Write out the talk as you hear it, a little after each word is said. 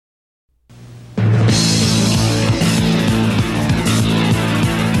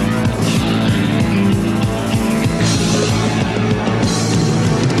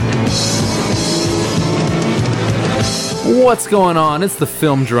What's going on? It's the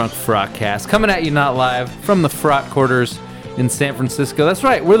Film Drunk Frotcast, coming at you not live from the Frot Quarters in San Francisco. That's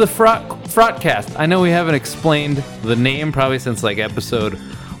right, we're the Frotcast. I know we haven't explained the name probably since like episode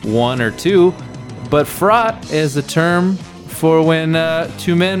 1 or 2, but frot is a term for when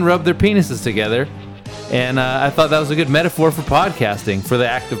two men rub their penises together. And I thought that was a good metaphor for podcasting, for the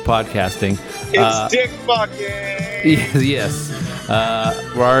act of podcasting. It's dick fucking. Yes.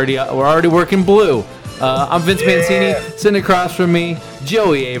 We're already working blue. I'm Vince Mancini. Sitting across from me,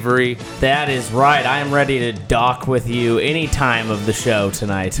 Joey Avery. That is right. I am ready to dock with you any time of the show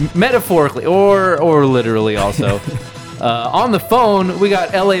tonight. Metaphorically or literally also. On the phone, we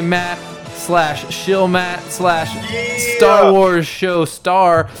got LA Matt / Shill Matt / Star Wars show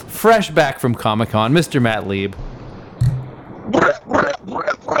star, fresh back from Comic-Con, Mr. Matt Lieb.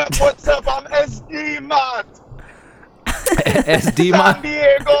 What's up? I'm SD Matt. SD San Matt?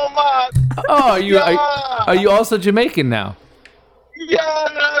 Diego Matt. Oh, are you also Jamaican now?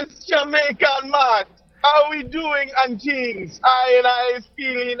 Yeah, Jamaican Matt. How we doing, Antines? I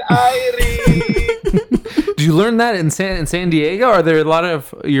feeling airy. Did you learn that in San Diego? Are there a lot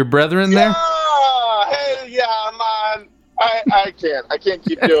of your brethren there? Hell yeah, man. I can't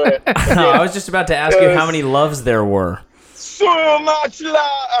keep doing it. I was just about to ask you how many loves there were. So much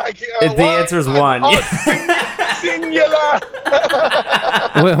love. The answer is one. Singular.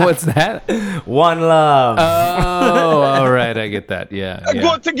 What's that? One love. Oh, all right, I get that. Yeah. I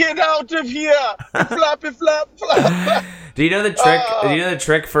got to get out of here. Flappy flap flap. Do you know the trick? Do you know the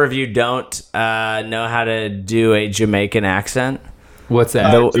trick for if you don't know how to do a Jamaican accent? What's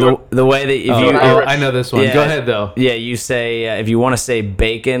that? The way that if you I know this one. Yeah, Go ahead though. Yeah, you say if you want to say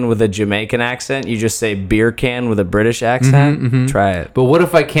bacon with a Jamaican accent, you just say beer can with a British accent. Try it. But what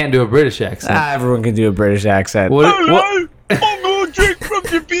if I can't do a British accent? Everyone can do a British accent. Hello, I'm gonna drink from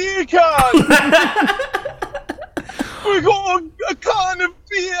your beer can. We got a can of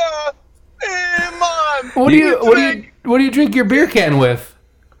beer. Hey man. What do you drink your beer can with?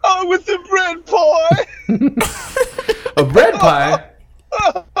 Oh, with the bread pie. A bread pie?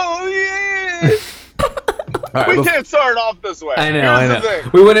 Oh yeah. All right, We can't start off this way. I know. Here's the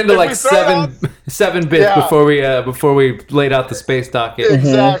thing. We went into If like we start seven bits Yeah. before we laid out the space docket.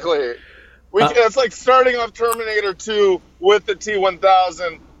 Exactly. It's like starting off Terminator 2 with the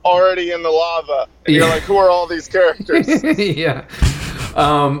T-1000 already in the lava. And you're Yeah. like, who are all these characters? Yeah.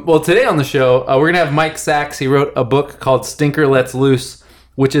 Well, today on the show, we're going to have Mike Sachs. He wrote a book called Stinker Lets Loose,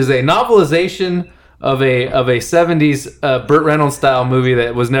 which is a novelization of a 70s Burt Reynolds style movie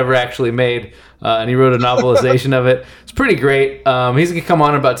that was never actually made. And he wrote a novelization of it. It's pretty great. He's going to come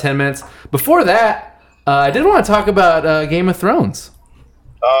on in about 10 minutes. Before that, I did want to talk about Game of Thrones.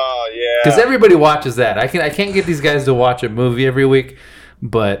 Oh, yeah. Because everybody watches that. I can't get these guys to watch a movie every week.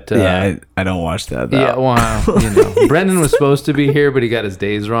 But I don't watch that though. yeah, well, Brendan was supposed to be here, but he got his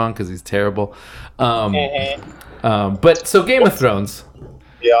days wrong because he's terrible. But so Game of Thrones.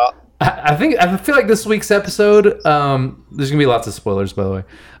 Yeah. I feel like this week's episode. There's gonna be lots of spoilers, by the way.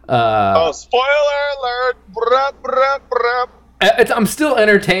 Spoiler alert. Bruh, bruh, bruh. I'm still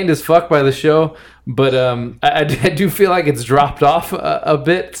entertained as fuck by the show, but I do feel like it's dropped off a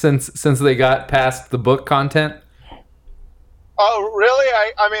bit since they got past the book content. Oh, really?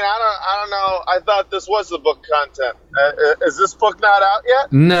 I mean, I don't know. I thought this was the book content. Is this book not out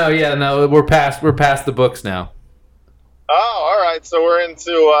yet? No, we're past the books now. Oh, all right. So we're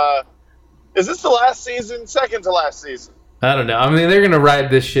into. Is this the last season? Second to last season? I don't know. I mean, they're gonna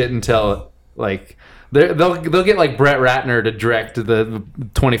ride this shit until like they'll get like Brett Ratner to direct the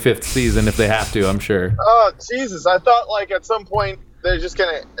 25th season if they have to. I'm sure. Oh Jesus! I thought like at some point they're just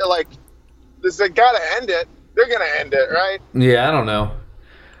gonna like they gotta end it. They're gonna end it, right? Yeah, I don't know.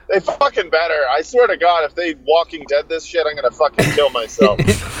 They fucking better. I swear to God, if they Walking Dead this shit, I'm gonna fucking kill myself.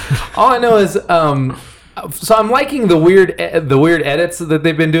 All I know is, so I'm liking the weird edits that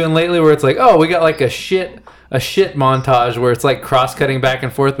they've been doing lately, where it's like, oh, we got like a shit montage where it's like cross-cutting back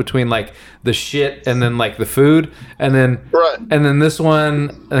and forth between like the shit and then like the food, and then Right. and then this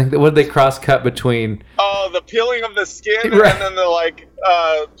one, I think, what did they cross-cut between? Oh, the peeling of the skin, Right. and then the like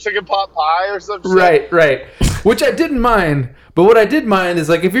chicken pot pie or some shit. Right. Which I didn't mind, but what I did mind is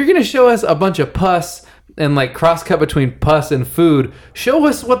like if you're gonna show us a bunch of pus and like cross-cut between pus and food, show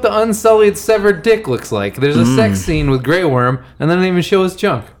us what the unsullied severed dick looks like. There's a sex scene with Grey Worm, and then they don't even show his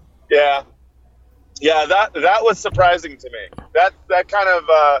junk. Yeah, that was surprising to me. That kind of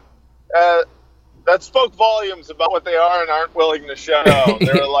that spoke volumes about what they are and aren't willing to show.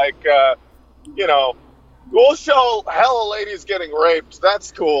 They were like, we'll show hella ladies getting raped.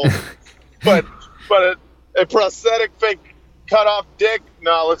 That's cool, but a prosthetic fake cut off dick.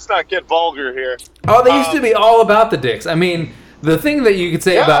 No, let's not get vulgar here. Oh, they used to be all about the dicks. I mean, the thing that you could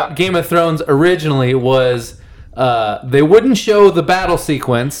say about Game of Thrones originally was they wouldn't show the battle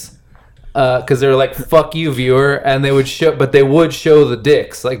sequence because they were like, "Fuck you, viewer," and they would show the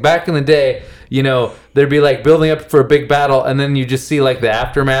dicks. Like back in the day, you know, there'd be like building up for a big battle, and then you just see like the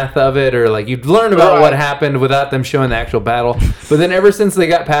aftermath of it, or like you'd learn about what happened without them showing the actual battle. But then ever since they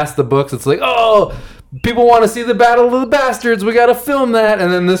got past the books, it's like, oh, people want to see the Battle of the Bastards. We got to film that.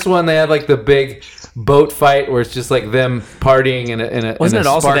 And then this one, they had like the big boat fight where it's just like them partying in a Wasn't it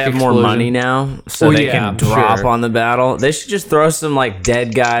also they have explosion. more money now, so they can drop on the battle? They should just throw some like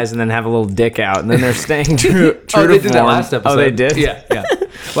dead guys and then have a little dick out, and then they're staying true Oh, they to did form. that last episode. Oh, they did? Yeah.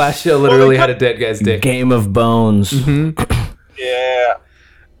 Last show literally had a dead guy's dick. Game of Bones. Yeah.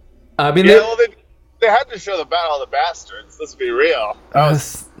 I mean, Well, they had to show the Battle of the Bastards. Let's be real. That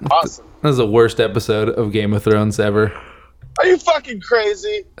was awesome. that was the worst episode of Game of Thrones ever. Are you fucking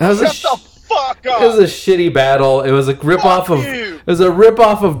crazy? That was Shut the fuck up. It was a shitty battle. It was a rip-off Fuck of you. It was a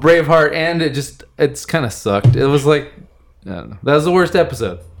rip-off of Braveheart, and it's kind of sucked. It was like, I don't know. That was the worst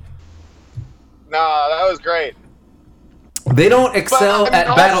episode. Nah, that was great. They don't excel But, I mean,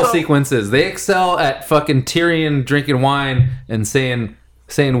 at battle also- sequences. They excel at fucking Tyrion drinking wine and saying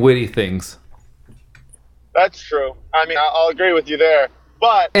witty things. That's true. I mean, I'll agree with you there.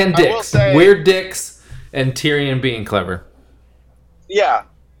 But And I will dicks. say, Weird dicks and Tyrion being clever. yeah.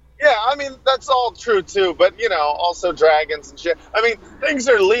 Yeah, I mean, that's all true, too. But, you know, also dragons and shit. I mean, things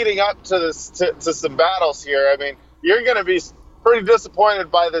are leading up to this to some battles here. I mean, you're going to be pretty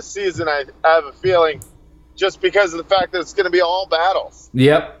disappointed by this season, I have a feeling, just because of the fact that it's going to be all battles.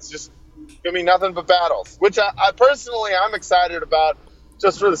 Yep. It's just going to be nothing but battles, which I personally, I'm excited about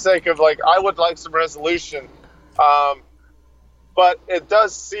just for the sake of, like, I would like some resolution. But it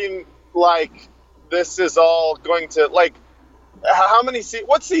does seem like this is all going to, like, how many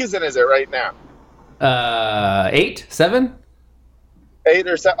what season is it right now? 8? 7? 8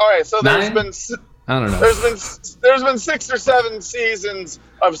 or 7? All right, so 9? there's been I don't know. there's been 6 or 7 seasons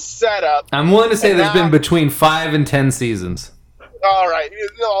of setup. I'm willing to say And there's now- been between 5 and 10 seasons. All right, you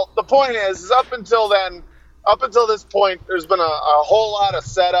know, the point is up until this point, there's been a whole lot of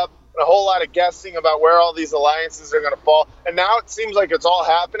setup, a whole lot of guessing about where all these alliances are going to fall, and now it seems like it's all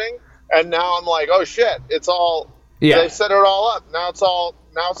happening. And now I'm like, oh shit, it's all. Yeah. They set it all up. Now it's all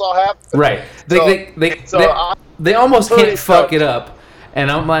happening. Right. So They almost pretty can't fuck stoked. it up. And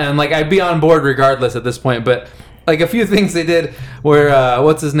I'm like, I'd be on board regardless at this point. But like a few things they did where,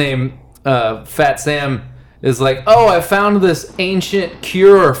 what's his name? Fat Sam is like, oh, I found this ancient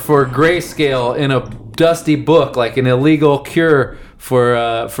cure for grayscale in a dusty book, like an illegal cure for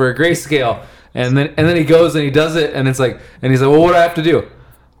a grayscale. And then he goes and he does it, and it's like, and he's like, well, what do I have to do?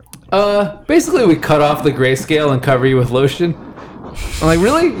 Basically we cut off the grayscale and cover you with lotion. I'm like,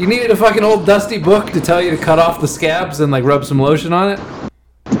 really? You needed a fucking old dusty book to tell you to cut off the scabs and like rub some lotion on it?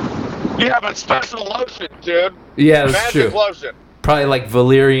 Yeah, but special lotion, dude. Yeah, that's Magic true. lotion. Probably like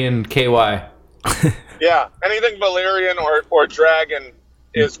Valyrian KY. Yeah, anything Valyrian or dragon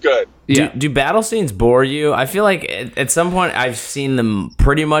is good. Yeah. Do battle scenes bore you? I feel like at some point I've seen them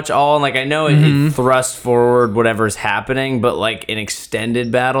pretty much all. And like I know it thrusts forward whatever's happening, but like an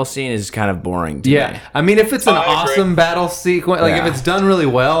extended battle scene is kind of boring to me. Yeah, I mean, if it's an I agree. awesome battle sequence, like Yeah. if it's done really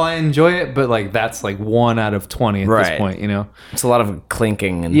well, I enjoy it. But like that's like 1 out of 20 at this Right. point, you know? It's a lot of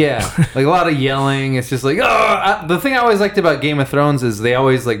clinking and Yeah, like a lot of yelling. It's just like, the thing I always liked about Game of Thrones is they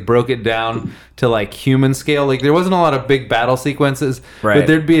always like broke it down to like human scale. Like there wasn't a lot of big battle sequences, Right. but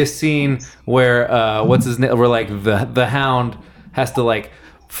there'd be a scene where what's his name? Where like the Hound has to like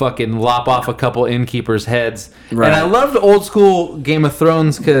fucking lop off a couple innkeepers' heads. Right. And I loved old school Game of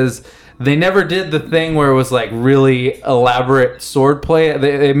Thrones because they never did the thing where it was like really elaborate sword play.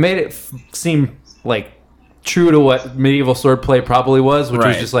 They made it seem like true to what medieval sword play probably was, which was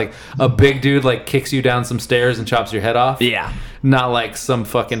Right. just like a big dude like kicks you down some stairs and chops your head off. Yeah. Not like some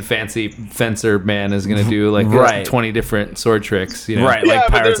fucking fancy fencer man is gonna do like Right. 20 different sword tricks, you know? Right. Yeah, like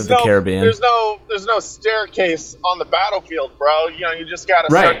but Pirates of the Caribbean. There's no staircase on the battlefield, bro. You know, you just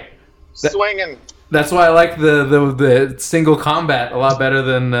gotta Right. start swinging. That's why I like the single combat a lot better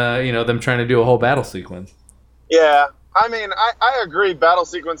than them trying to do a whole battle sequence. Yeah, I mean, I agree. Battle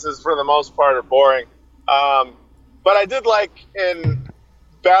sequences for the most part are boring, but I did like in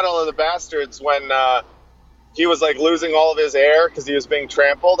Battle of the Bastards when he was like losing all of his air because he was being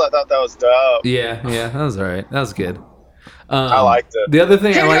trampled. I thought that was dope. Yeah, that was all right. That was good. I liked it. The other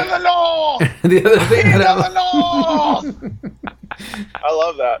thing King I of the like, North! the other thing King that of the I North! I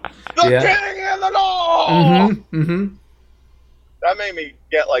love that. The Yeah. King of the North! mm-hmm. That made me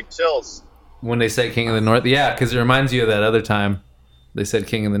get like chills. When they said King of the North? Yeah, because it reminds you of that other time they said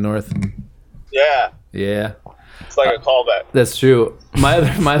King of the North. Yeah. Yeah. It's like a callback. That's true. My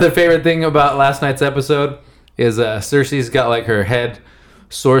other favorite thing about last night's episode is Cersei's got like her head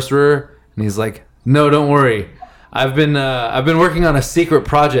sorcerer, and he's like, "No, don't worry. I've been working on a secret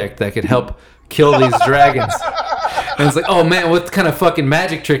project that could help kill these dragons." And it's like, "Oh man, what kind of fucking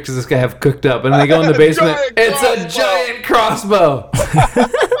magic trick does this guy have cooked up?" And they go in the basement. It's a giant crossbow.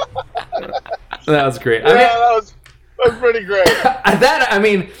 That was great. Yeah, that was pretty great.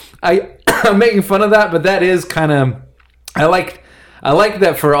 I'm making fun of that, but that is kind of. I like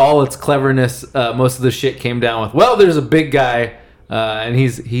that for all its cleverness. Most of the shit came down with, well, there's a big guy, and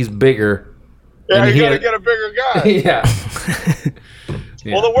he's bigger. Yeah, you gotta get a bigger guy. Yeah.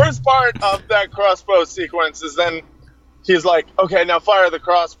 Yeah. Well, the worst part of that crossbow sequence is then he's like, okay, now fire the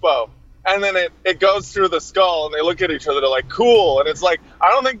crossbow. And then it goes through the skull, and they look at each other, they're like, cool. And it's like, I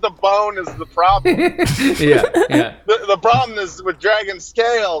don't think the bone is the problem. Yeah. The problem is with dragon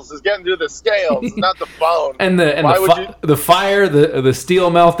scales, is getting through the scales, not the bone. And the fire, the steel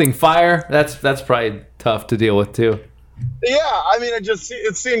melting fire, that's probably tough to deal with too. Yeah, I mean,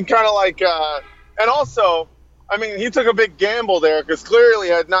 it seemed kind of like, and also, I mean, he took a big gamble there, because clearly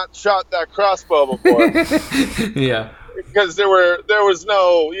had not shot that crossbow before. Yeah. Because there was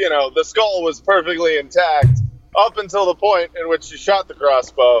no, the skull was perfectly intact up until the point in which he shot the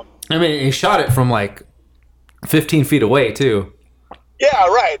crossbow. I mean, he shot it from like 15 feet away too. Yeah,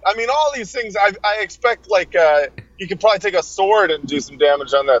 right. I mean, all these things, I expect like you could probably take a sword and do some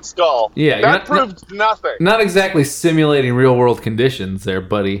damage on that skull. Yeah, that proved nothing. Not exactly simulating real world conditions, there,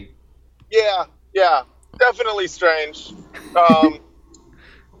 buddy. Yeah, definitely strange.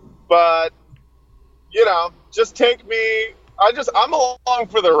 But just take me. I'm along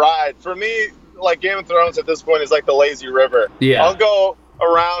for the ride. For me, like Game of Thrones at this point is like the lazy river. Yeah, I'll go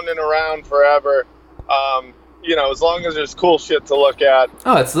around and around forever. As long as there's cool shit to look at.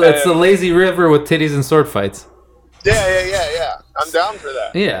 Oh, it's the lazy river with titties and sword fights. Yeah. I'm down for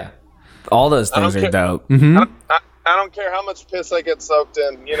that. Yeah, all those things are dope. Mm-hmm. I don't care how much piss I get soaked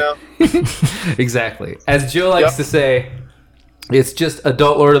in. Exactly. As Joe likes to say, it's just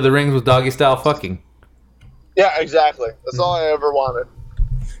adult Lord of the Rings with doggy style fucking. Yeah, exactly. That's all I ever wanted.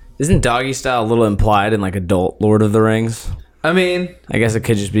 Isn't doggy style a little implied in like adult Lord of the Rings? I mean, I guess it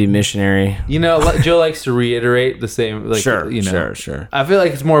could just be missionary. Joe likes to reiterate the same. Like, Sure. I feel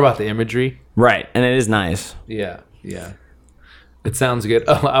like it's more about the imagery. Right, and it is nice. Yeah. It sounds good.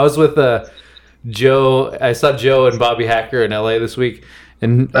 Oh, I was with Joe. I saw Joe and Bobby Hacker in LA this week,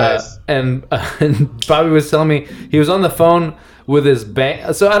 and nice. and Bobby was telling me he was on the phone with his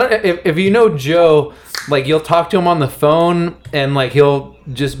bank. So I don't if you know Joe, like you'll talk to him on the phone and like he'll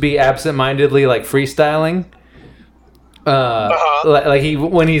just be absentmindedly like freestyling. Like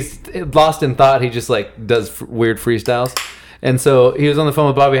when he's lost in thought, he just like does weird freestyles. And so he was on the phone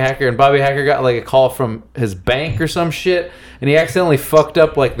with Bobby Hacker, and Bobby Hacker got like a call from his bank or some shit, and he accidentally fucked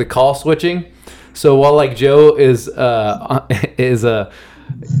up like the call switching. So while like Joe is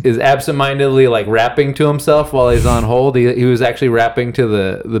absentmindedly like rapping to himself while he's on hold, he was actually rapping to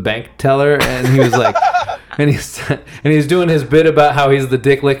the bank teller, and he was like, and he's doing his bit about how he's the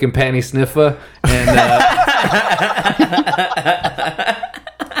dick lick and panty sniffer, and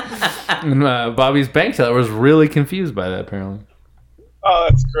Bobby's bank teller was really confused by that apparently. Oh,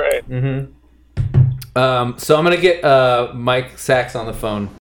 that's great. Mm-hmm. So I'm gonna get Mike Sachs on the phone.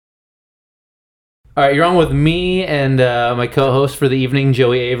 All right, you're on with me and my co-host for the evening,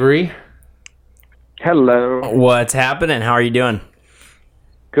 Joey Avery. Hello. What's happening? How are you doing?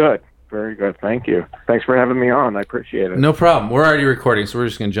 Good. Very good. Thank you. Thanks for having me on. I appreciate it. No problem. We're already recording, so we're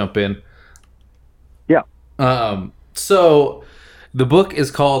just going to jump in. Yeah. So the book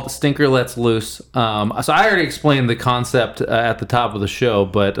is called Stinker Lets Loose. So I already explained the concept at the top of the show,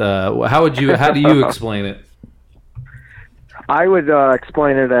 but how do you explain it? I would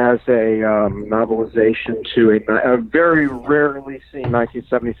explain it as a novelization to a very rarely seen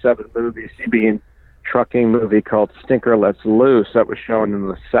 1977 movie, CB trucking movie called Stinker Lets Loose that was shown in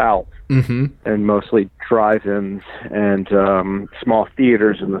the South, and mostly drive-ins and small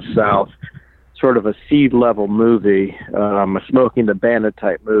theaters in the South. Sort of a seed-level movie, a Smoking the Bandit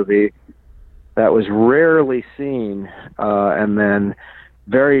type movie that was rarely seen, and then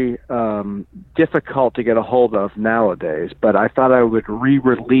very difficult to get a hold of nowadays. But I thought I would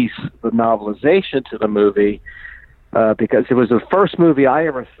re-release the novelization to the movie because it was the first movie I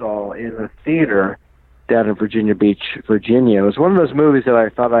ever saw in a theater down in Virginia Beach, Virginia. It was one of those movies that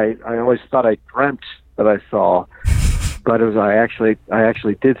I always thought I dreamt that I saw, but I actually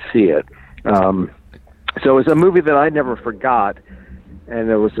did see it. So it was a movie that I never forgot. and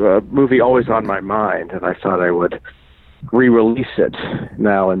it was a movie always on my mind, and I thought I would re-release it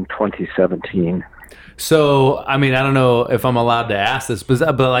now in 2017. So, I mean, I don't know if I'm allowed to ask this, but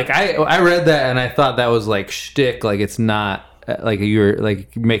like I read that and I thought that was like shtick, like it's not like you're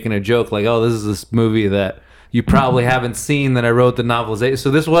like making a joke, like, oh, this is this movie that you probably haven't seen that I wrote the novelization. So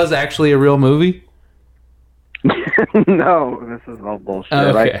this was actually a real movie? No, this is all bullshit.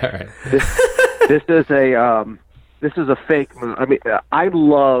 Okay, all right. This is a fake movie. I mean, I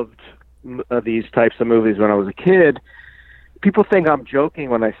loved these types of movies when I was a kid. People think I'm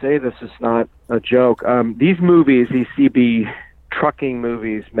joking when I say this. It's not a joke. These movies, these CB trucking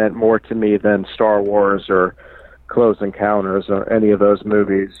movies, meant more to me than Star Wars or Close Encounters or any of those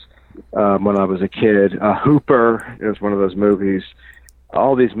movies when I was a kid. Hooper is one of those movies.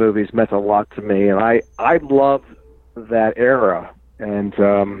 All these movies meant a lot to me, and I love that era. And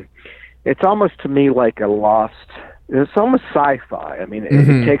it's almost to me like a lost. It's almost sci-fi. I mean,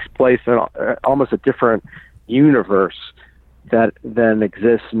 it takes place in almost a different universe that then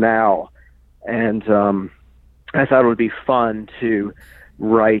exists now, and I thought it would be fun to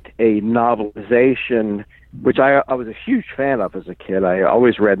write a novelization, which I was a huge fan of as a kid. I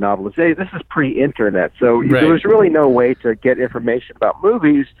always read novelization. This is pre-internet, so there was really no way to get information about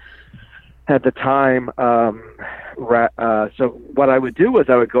movies at the time. So what I would do was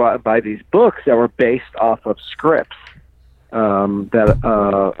I would go out and buy these books that were based off of scripts that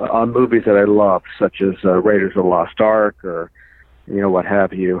on movies that I loved, such as Raiders of the Lost Ark or what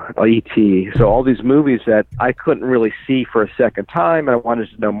have you, E.T. So all these movies that I couldn't really see for a second time, and I wanted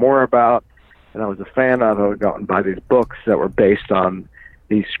to know more about, and I was a fan of. I would go out and buy these books that were based on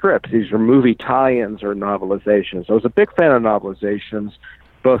these scripts. These were movie tie-ins or novelizations. I was a big fan of novelizations,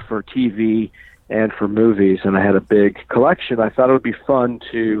 both for TV and for movies, and I had a big collection. I thought it would be fun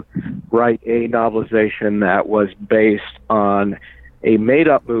to write a novelization that was based on a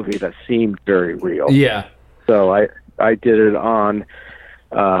made-up movie that seemed very real. Yeah. So I did it on,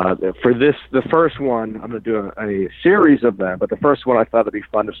 for the first one, I'm going to do a series of them, but the first one I thought it'd be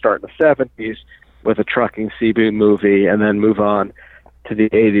fun to start in the 70s with a trucking CB movie and then move on to the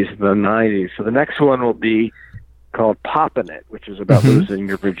 80s and the 90s. So the next one will be called Poppin' It, which is about losing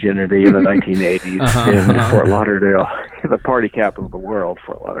your virginity in the 1980s in Fort Lauderdale, the party capital of the world,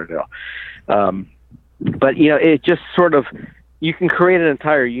 Fort Lauderdale. But, it just sort of, you can create an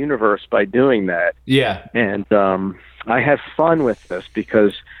entire universe by doing that. Yeah. And I had fun with this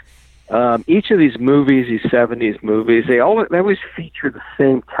because each of these movies, these 70s movies, they always feature the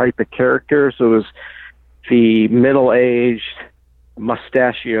same type of characters. So it was the middle-aged,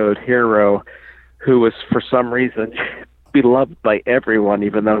 mustachioed hero who was, for some reason, beloved by everyone,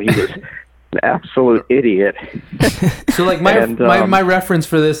 even though he was an absolute idiot. So, like my reference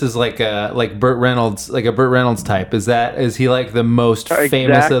for this is like Burt Reynolds, like a Burt Reynolds type. Is he like the most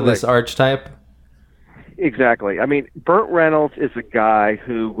famous of this archetype? Exactly. I mean, Burt Reynolds is a guy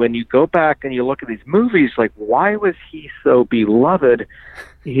who, when you go back and you look at these movies, like, why was he so beloved?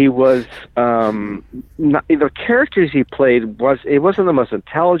 He was the characters he played wasn't the most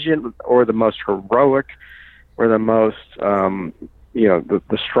intelligent or the most heroic or the most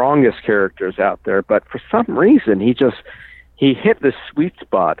the strongest characters out there, but for some reason he hit the sweet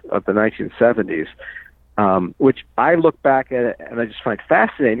spot of the 1970s, which I look back at it and I just find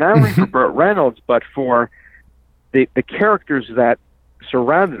fascinating, not only for Burt Reynolds but for the characters that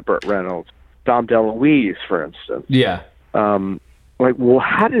surrounded Burt Reynolds. Dom DeLuise, for instance. Yeah.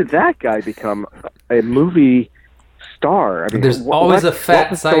 How did that guy become a movie star? I mean, there's always a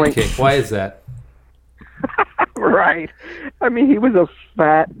fat sidekick. Why is that? Right. I mean, he was a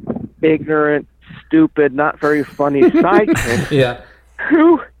fat, ignorant, stupid, not very funny sidekick. Yeah.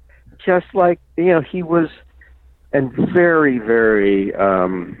 Who just he was, and very, very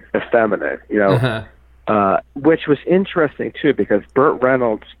effeminate, which was interesting too, because Burt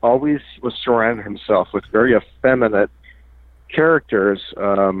Reynolds always was surrounding himself with very effeminate characters,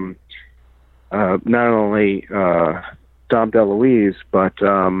 not only Dom DeLuise, but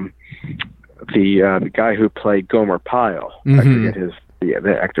the guy who played Gomer Pyle. I forget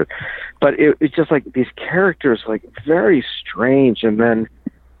the actor, but it's just like these characters, like very strange, and then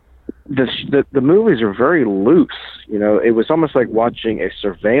the movies are very loose. It was almost like watching a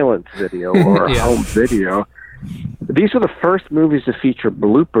surveillance video or a home video. These are the first movies to feature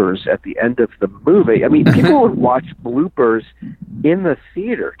bloopers at the end of the movie. I mean, people would watch bloopers in the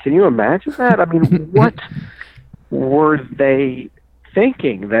theater. Can you imagine that? I mean, what were they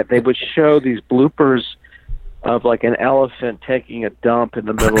thinking, that they would show these bloopers of like an elephant taking a dump in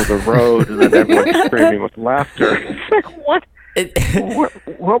the middle of the road and then everyone's screaming with laughter? It's like, what?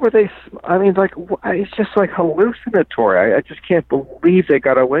 What were they? I mean, like, it's just like hallucinatory. I just can't believe they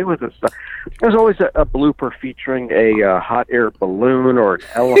got away with this stuff. There's always a blooper featuring a hot air balloon or an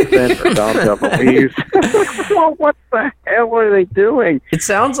elephant or Dom DeLuise. Well, what the hell are they doing? It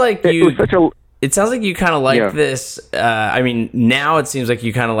sounds like It sounds like you kind of like this. I mean, now it seems like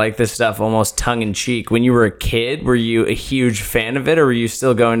you kind of like this stuff almost tongue in cheek. When you were a kid, were you a huge fan of it, or were you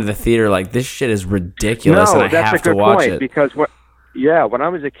still going to the theater like, this shit is ridiculous and I have to watch it? Because when I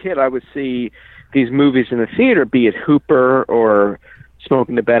was a kid, I would see these movies in the theater, be it Hooper or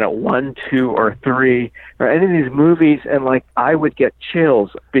Smoking the Bandit 1, 2, or 3, or any of these movies, and like I would get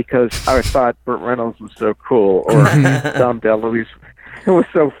chills because I thought Burt Reynolds was so cool or Dom DeLuise. It was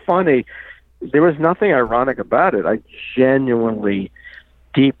so funny. There was nothing ironic about it. I genuinely,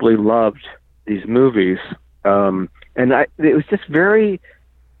 deeply loved these movies. And it was just very,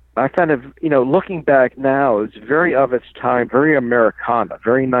 I kind of, looking back now, it's very of its time, very Americana,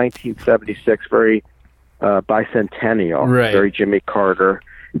 very 1976, very bicentennial, very Jimmy Carter.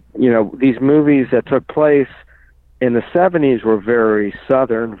 These movies that took place in the 70s were very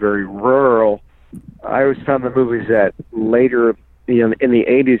Southern, very rural. I always found the movies that later, in the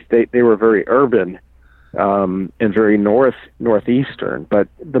 80s, they were very urban and very northeastern. But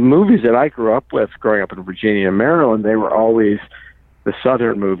the movies that I grew up with, growing up in Virginia and Maryland, they were always the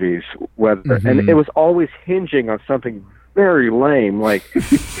Southern movies. And it was always hinging on something very lame, like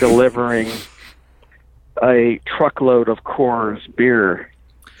delivering a truckload of Coors beer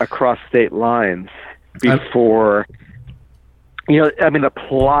across state lines before,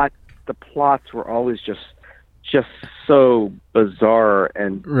 the plots were always just so bizarre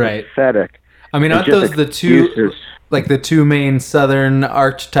and pathetic. I mean, aren't those the two main Southern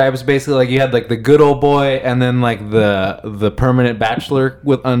archetypes? Basically, like you had like the good old boy, and then like the permanent bachelor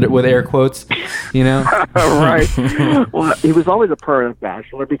with air quotes, Right. Well, he was always a permanent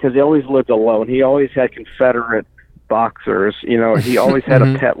bachelor because he always lived alone. He always had Confederate boxers. He always had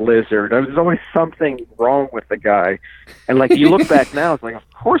a pet lizard. There was always something wrong with the guy. And like you look back now, it's like, of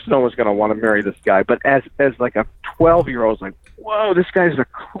course no one's going to want to marry this guy. But as like a 12-year-old, it's like, whoa, this guy's the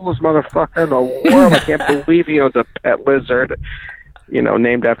coolest motherfucker in the world. I can't believe he owns a pet lizard,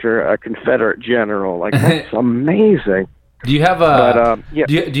 named after a Confederate general. Like, that's amazing. Do you have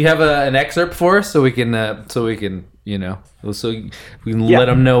do you have an excerpt for us so we can let them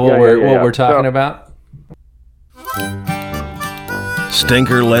know what we're talking about?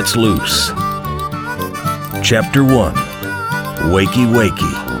 Stinker Lets Loose. Chapter 1. Wakey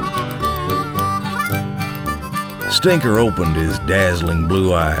Wakey. Stinker opened his dazzling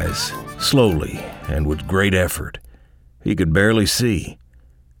blue eyes, slowly and with great effort. He could barely see.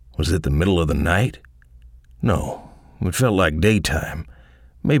 Was it the middle of the night? No, it felt like daytime,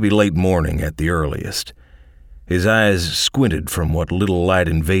 maybe late morning at the earliest. His eyes squinted from what little light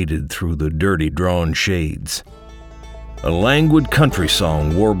invaded through the dirty drawn shades. A languid country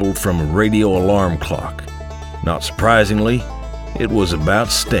song warbled from a radio alarm clock. Not surprisingly, it was about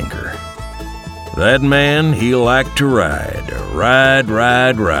Stinker. That man, he liked to ride,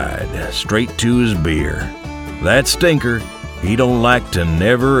 straight to his beer. That Stinker, he don't like to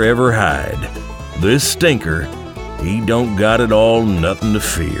never ever hide. This Stinker, he don't got it all, nothing to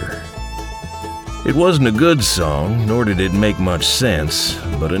fear. It wasn't a good song, nor did it make much sense,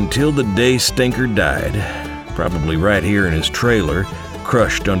 but until the day Stinker died, probably right here in his trailer,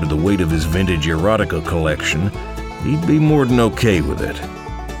 crushed under the weight of his vintage erotica collection, he'd be more than okay with it.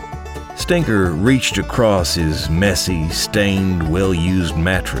 Stinker reached across his messy, stained, well-used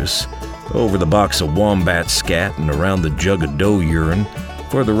mattress, over the box of wombat scat and around the jug of dough urine,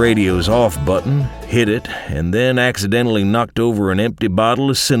 for the radio's off button, hit it, and then accidentally knocked over an empty bottle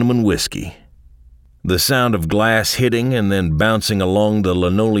of cinnamon whiskey. The sound of glass hitting and then bouncing along the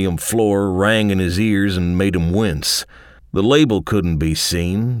linoleum floor rang in his ears and made him wince. The label couldn't be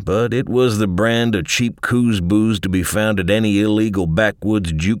seen, but it was the brand of cheap coos booze to be found at any illegal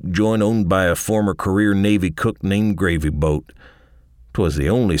backwoods juke joint owned by a former career Navy cook named Gravy Boat. 'Twas the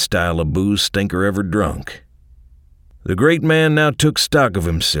only style of booze Stinker ever drunk. The great man now took stock of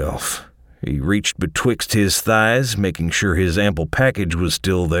himself. He reached betwixt his thighs, making sure his ample package was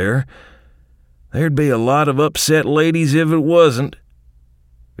still there. There'd be a lot of upset ladies if it wasn't.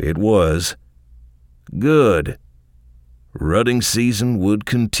 It was. Good. Rutting season would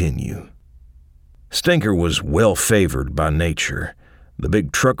continue. Stinker was well favored by nature. The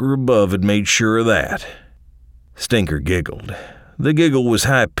big trucker above had made sure of that. Stinker giggled. The giggle was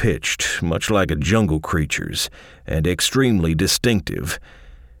high-pitched, much like a jungle creature's, and extremely distinctive.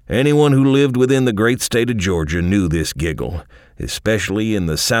 Anyone who lived within the great state of Georgia knew this giggle. especially in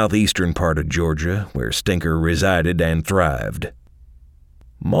the southeastern part of Georgia where Stinker resided and thrived.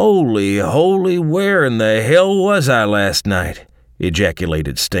 "Moly holy, where in the hell was I last night?"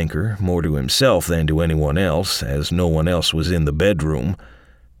 ejaculated Stinker, more to himself than to anyone else, as no one else was in the bedroom.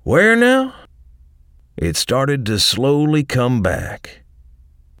 "Where now?" It started to slowly come back.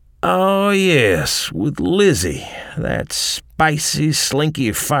 "Oh, yes, with Lizzie, that spicy,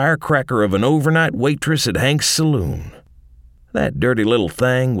 slinky firecracker of an overnight waitress at Hank's Saloon. That dirty little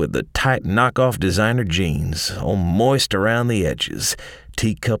thing with the tight knockoff designer jeans, all moist around the edges,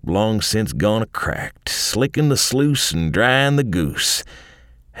 teacup long since gone a-cracked, slicking the sluice and drying the goose.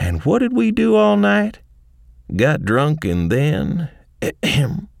 And what did we do all night? Got drunk and then...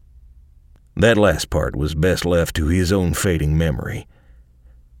 That last part was best left to his own fading memory.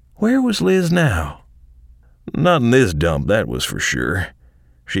 Where was Liz now? Not in this dump, that was for sure.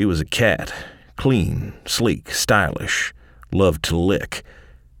 She was a cat, clean, sleek, stylish, loved to lick.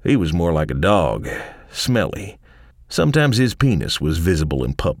 He was more like a dog, smelly. Sometimes his penis was visible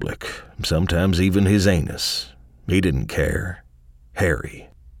in public, sometimes even his anus. He didn't care. Hairy.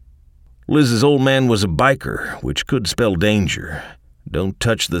 Liz's old man was a biker, which could spell danger. Don't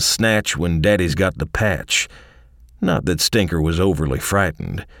touch the snatch when daddy's got the patch. Not that Stinker was overly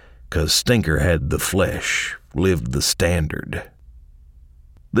frightened, 'cause Stinker had the flesh, lived the standard.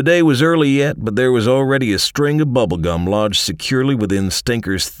 The day was early yet, but there was already a string of bubblegum lodged securely within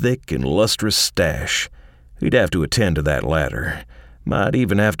Stinker's thick and lustrous stash. He'd have to attend to that latter. Might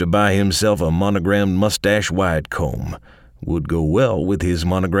even have to buy himself a monogrammed mustache wide comb. Would go well with his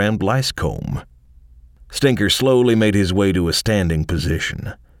monogrammed lice comb. Stinker slowly made his way to a standing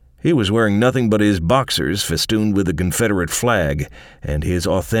position. He was wearing nothing but his boxers festooned with the Confederate flag and his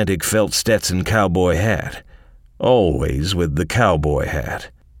authentic felt Stetson cowboy hat. Always with the cowboy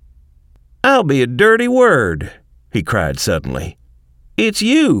hat. "I'll be a dirty word," he cried suddenly. "It's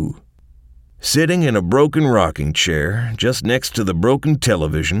you." Sitting in a broken rocking chair, just next to the broken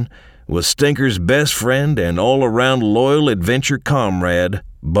television, was Stinker's best friend and all-around loyal adventure comrade,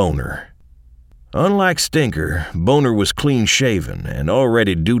 Boner. Unlike Stinker, Boner was clean-shaven and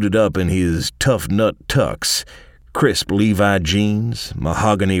already duded up in his tough nut tux, crisp Levi jeans,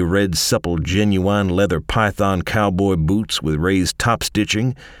 mahogany red supple genuine leather python cowboy boots with raised top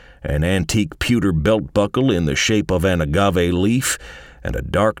stitching, an antique pewter belt buckle in the shape of an agave leaf, and a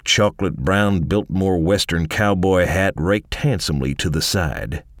dark chocolate brown Biltmore Western cowboy hat raked handsomely to the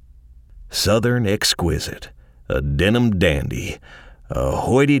side. Southern exquisite, a denim dandy, a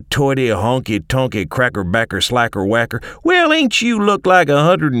hoity-toity, honky-tonky, cracker-backer, slacker-whacker. "Well, ain't you look like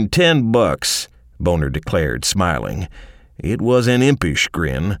 $110, Boner declared, smiling. It was an impish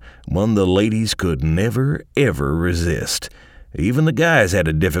grin, one the ladies could never, ever resist. Even the guys had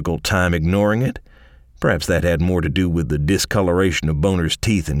a difficult time ignoring it. Perhaps that had more to do with the discoloration of Boner's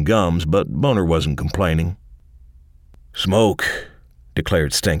teeth and gums, but Boner wasn't complaining. "Smoke,"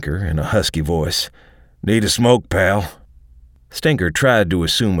 declared Stinker in a husky voice. "Need a smoke, pal." Stinker tried to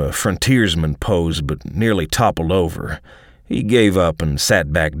assume a frontiersman pose, but nearly toppled over. He gave up and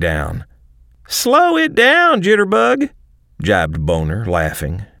sat back down. "Slow it down, Jitterbug," jibed Boner,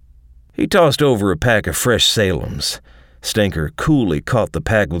 laughing. He tossed over a pack of fresh Salems. Stinker coolly caught the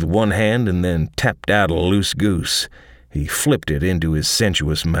pack with one hand and then tapped out a loose goose. He flipped it into his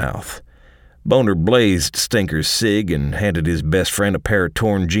sensuous mouth. Boner blazed Stinker's cig and handed his best friend a pair of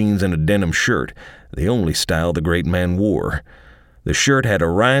torn jeans and a denim shirt, the only style the great man wore. The shirt had a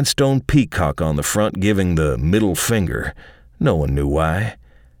rhinestone peacock on the front giving the middle finger. No one knew why.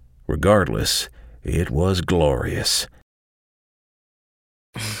 Regardless, it was glorious.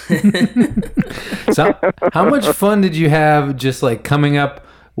 So, how much fun did you have just like coming up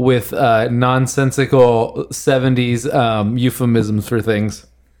with nonsensical 70s euphemisms for things?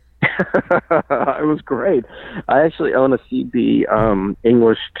 It was great. I actually own a CB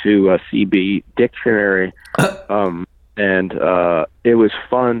English to CB dictionary, and it was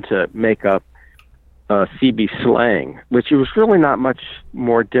fun to make up CB slang, which was really not much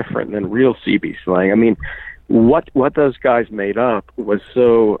more different than real CB slang. I mean, what those guys made up was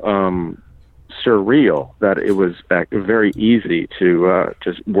so surreal that it was very easy to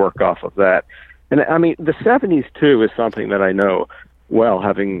just work off of that. And I mean, the 70s too is something that I know well,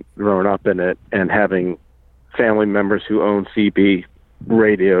 having grown up in it and having family members who own CB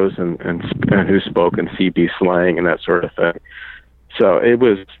radios and who spoke in CB slang and that sort of thing. So it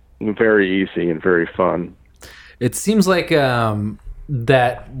was very easy and very fun. It seems like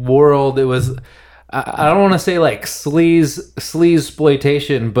that world, it was, I don't want to say like sleaze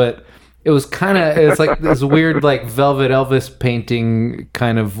exploitation, but it was kind of, it's like this weird like Velvet Elvis painting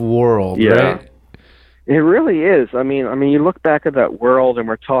kind of world, right? It really is. I mean, you look back at that world, and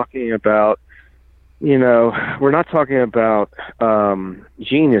we're talking about, we're not talking about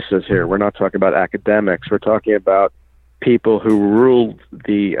geniuses here. We're not talking about academics. We're talking about people who ruled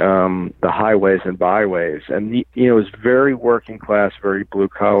the highways and byways, and it was very working class, very blue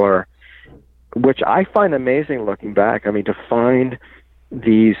collar, which I find amazing looking back. I mean, to find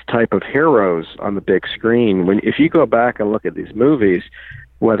these type of heroes on the big screen. If you go back and look at these movies,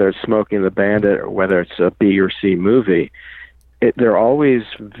 whether it's Smokey and the Bandit or whether it's a B or C movie, they're always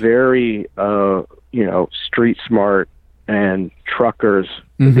very, street smart and truckers.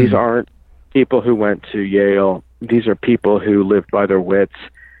 Mm-hmm. These aren't people who went to Yale. These are people who lived by their wits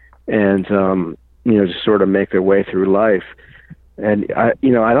and, just sort of make their way through life. And I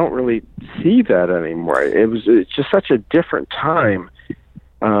don't really see that anymore. It's just such a different time.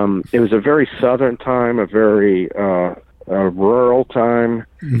 It was a very Southern time, a very rural time,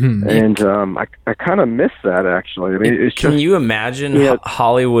 mm-hmm. and I kind of miss that, actually. I mean, Can you imagine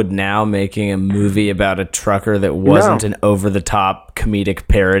Hollywood now making a movie about a trucker that wasn't an over-the-top comedic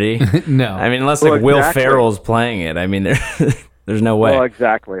parody? No. I mean, unless Will Ferrell's playing it. I mean, there's no way. Well,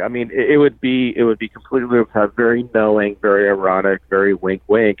 exactly. I mean, it would be completely very knowing, very ironic, very wink,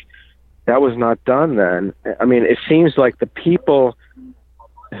 wink. That was not done then. I mean, it seems like the people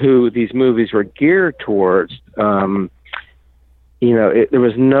who these movies were geared towards, there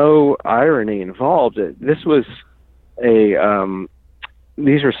was no irony involved. This was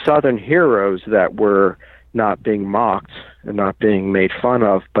these are Southern heroes that were not being mocked and not being made fun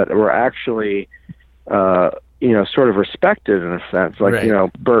of, but were actually, sort of respected in a sense. Like,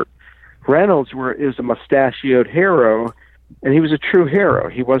 right. Burt Reynolds is a mustachioed hero, and he was a true hero.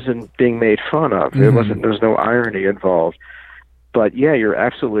 He wasn't being made fun of. Mm-hmm. There was no irony involved. But yeah, you're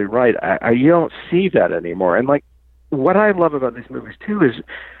absolutely right. You don't see that anymore. And like, what I love about these movies too is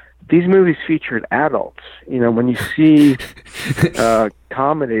these movies featured adults. When you see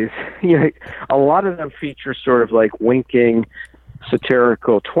comedies, a lot of them feature sort of like winking,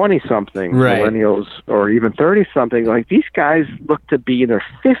 satirical 20-something right. millennials or even 30-something. Like, these guys look to be in their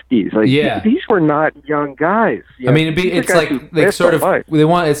 50s. Like, these were not young guys. I mean, it's like they sort of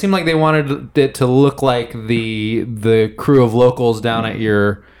it seemed like they wanted it to look like the crew of locals down at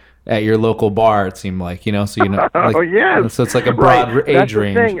your local bar. It seemed like, so oh yeah, so it's like a broad age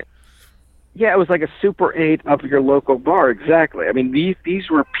range. Yeah, it was like a Super 8 of your local bar. Exactly. I mean, these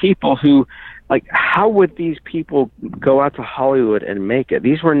were people who, like, how would these people go out to Hollywood and make it?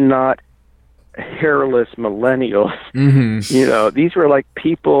 These were not hairless millennials. Mm-hmm. These were like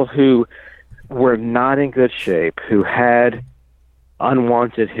people who were not in good shape, who had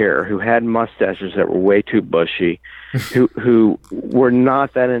unwanted hair, who had mustaches that were way too bushy, who were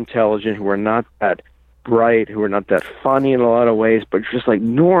not that intelligent, who were not that bright, who were not that funny in a lot of ways, but just like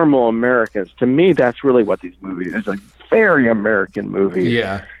normal Americans. To me, that's really what these movies are. Like, very American movies.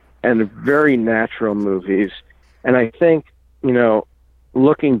 Yeah. And very natural movies. And I think,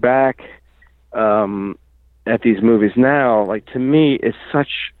 looking back at these movies now, like, to me, it's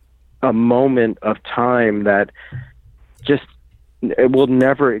such a moment of time that just, it will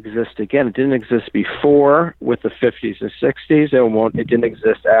never exist again. It didn't exist before with the 50s and 60s. It didn't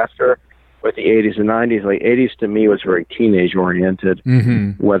exist after with the 80s and 90s. Like, 80s to me was very teenage-oriented,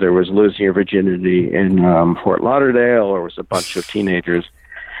 mm-hmm. whether it was losing your virginity in Fort Lauderdale or it was a bunch of teenagers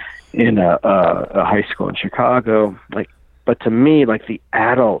in a high school in Chicago. Like, but to me, like, the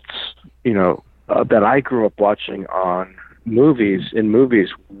adults, that I grew up watching in movies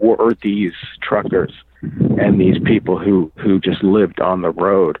were these truckers and these people who just lived on the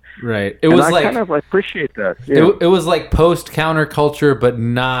road. Right. I kind of appreciate that. It was like post counterculture,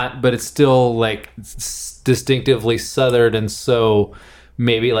 but it's still like distinctively Southern, and so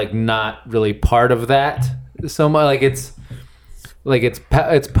maybe like not really part of that so much. Like it's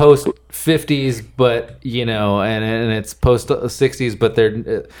post 50s, but and it's post 60s, but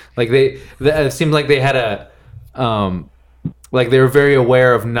they're like it seemed like they had like they were very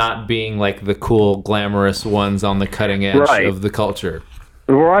aware of not being like the cool, glamorous ones on the cutting edge right. of the culture.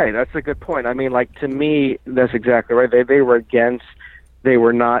 Right, that's a good point. I mean, like, to me, that's exactly right. They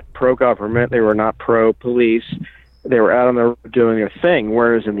were not pro-government, they were not pro-police, they were out on the road doing their thing,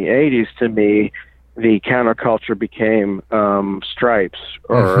 whereas in the 80s, to me, the counterculture became Stripes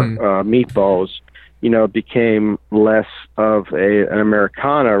or mm-hmm. Meatballs. It became less of an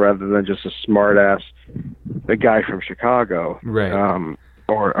Americana rather than just a smart-ass a guy from Chicago, right?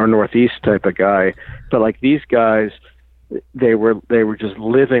 Or Northeast type of guy. But like, these guys, they were just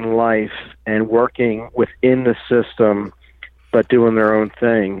living life and working within the system, but doing their own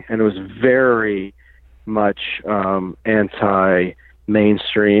thing. And it was very much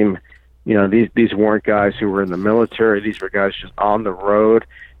anti-mainstream. You know, these weren't guys who were in the military. These were guys just on the road.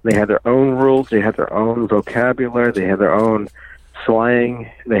 They had their own rules. They had their own vocabulary. They had their own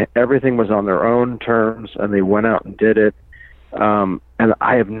slang. Everything was on their own terms, and they went out and did it. And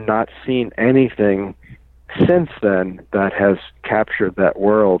I have not seen anything since then that has captured that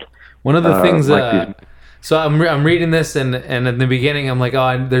world. One of the things, so I'm reading this, and in the beginning, I'm like,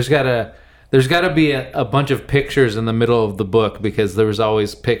 oh, there's gotta be a bunch of pictures in the middle of the book, because there was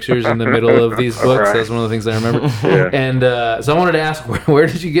always pictures in the middle of these books. Right. That's one of the things I remember. Yeah. And so I wanted to ask, where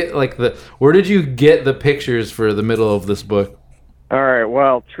did you get the pictures for the middle of this book? All right.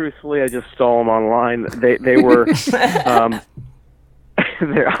 Well, truthfully, I just stole them online. They were. I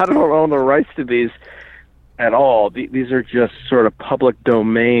don't own the rights to these at all. These are just sort of public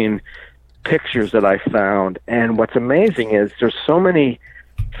domain pictures that I found. And what's amazing is there's so many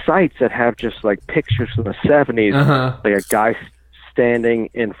sites that have just like pictures from the 70s, like a guy standing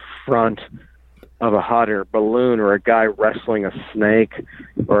in front of a hot air balloon, or a guy wrestling a snake,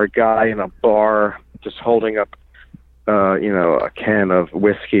 or a guy in a bar just holding up a can of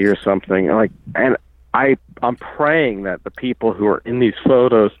whiskey or something. Like, and I'm praying that the people who are in these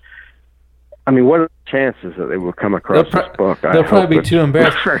photos, I mean, what are the chances that they will come across this book? They'll probably be too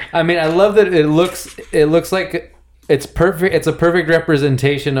embarrassed. I mean, I love that it looks like it's perfect. It's a perfect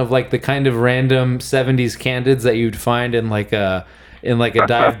representation of like the kind of random 70s candids that you'd find in like a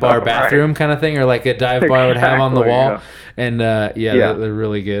dive bar bathroom kind of thing, or like a dive bar would have on the wall. Yeah. And they're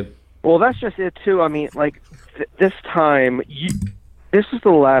really good. Well, that's just it too. I mean, like this time, this is the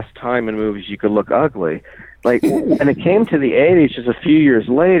last time in movies you could look ugly. Like, and it came to the 80s, just a few years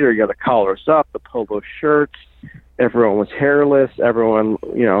later, you got the collars up, the polo shirts, everyone was hairless, everyone,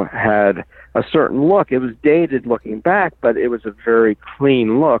 had a certain look. It was dated looking back, but it was a very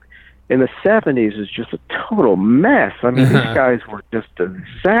clean look. In the 70s, it was just a total mess. I mean, these guys were just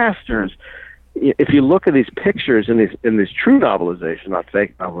disasters. If you look at these pictures in these true novelizations, not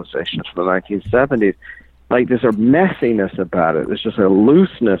fake novelizations from the 1970s, like there's a messiness about it. There's just a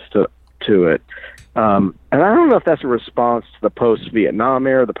looseness to it. And I don't know if that's a response to the post-Vietnam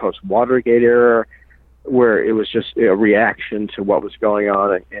era, the post-Watergate era, where it was just a reaction to what was going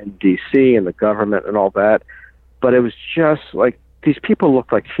on in D.C. and the government and all that. But it was just like these people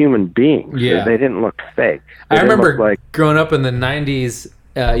looked like human beings. Yeah. They didn't look fake. I remember growing up in the 90s,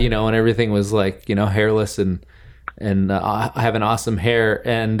 when everything was like, hairless and having awesome hair.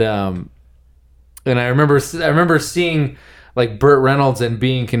 And I remember seeing like Burt Reynolds and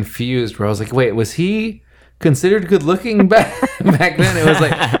being confused, where I was like, wait, was he considered good looking back then?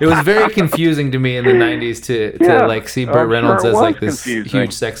 It was very confusing to me in the 90s to like see Burt Reynolds as like this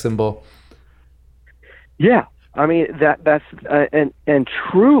huge sex symbol. Yeah. I mean, that's and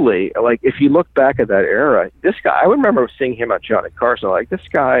truly, like, if you look back at that era, this guy, I remember seeing him on Johnny Carson. Like, this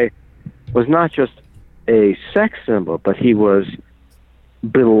guy was not just a sex symbol, but he was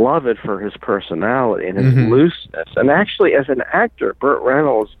beloved for his personality and his looseness. And actually, as an actor, Burt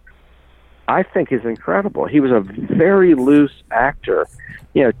Reynolds, I think, is incredible. He was a very loose actor,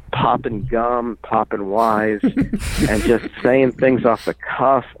 popping gum, popping wise, and just saying things off the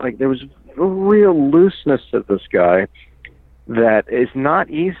cuff. Like, there was a real looseness to this guy that is not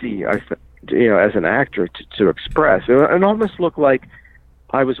easy, as an actor to express. It almost looked like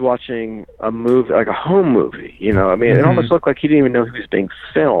I was watching a movie, like a home movie. It almost looked like he didn't even know he was being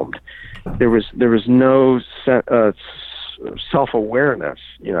filmed. There was no self-awareness.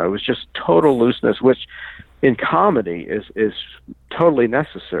 It was just total looseness, which in comedy is totally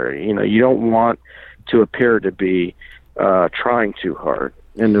necessary. You don't want to appear to be trying too hard.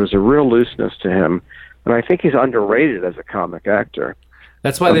 And there was a real looseness to him, and I think he's underrated as a comic actor.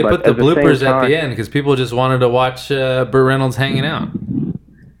 That's why they put the bloopers at the end, because people just wanted to watch Burt Reynolds hanging out.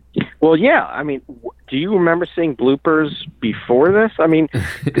 Well, yeah. I mean, do you remember seeing bloopers before this? I mean,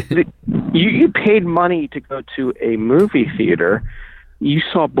 you paid money to go to a movie theater. You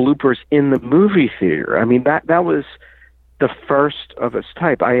saw bloopers in the movie theater. I mean, that was the first of its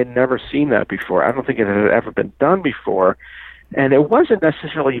type. I had never seen that before. I don't think it had ever been done before. And it wasn't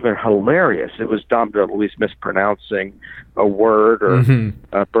necessarily even hilarious. It was Dom DeLuise mispronouncing a word, or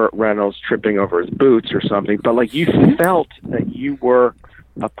Burt Reynolds tripping over his boots or something. But like, you felt that you were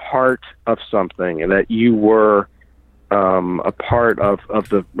a part of something, and that you were a part of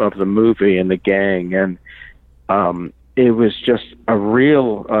the movie and the gang. And it was just a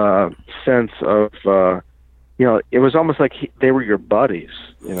real sense of it was almost like they were your buddies,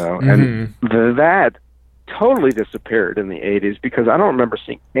 and that totally disappeared in the 80s, because I don't remember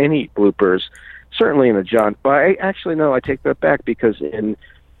seeing any bloopers, certainly in the John. But I take that back, because in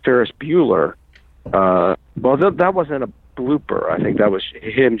Ferris Bueller, that wasn't a blooper. I think that was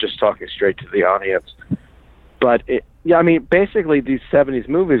him just talking straight to the audience. But basically these 70s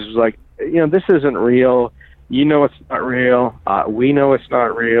movies was like, this isn't real. It's not real. We know it's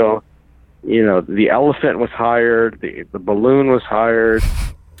not real. The elephant was hired. The balloon was hired.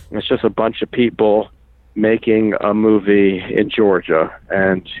 It's just a bunch of people making a movie in Georgia,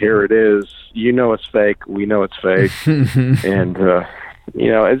 and here it is. It's fake. We know it's fake. And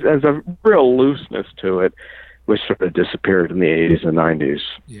there's a real looseness to it, which sort of disappeared in the 80s and 90s.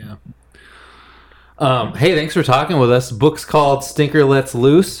 Yeah. Hey, thanks for talking with us. Book's called Stinker Lets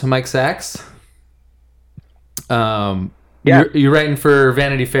Loose, Mike Sachs. Yeah. You're writing for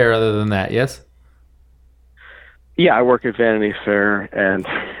Vanity Fair other than that, yes? Yeah, I work at Vanity Fair, and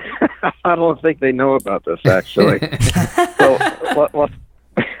I don't think they know about this, actually. So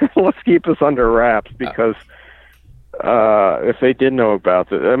let's keep this under wraps, because if they did know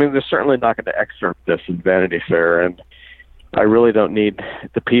about it, they're certainly not going to excerpt this in Vanity Fair, and I really don't need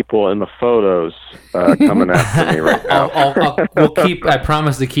the people in the photos coming after me right now. I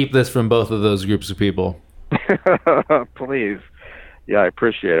promise to keep this from both of those groups of people. Please. Yeah, I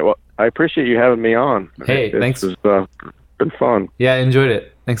appreciate it. Well, I appreciate you having me on. Hey, thanks. It's been fun. Yeah, I enjoyed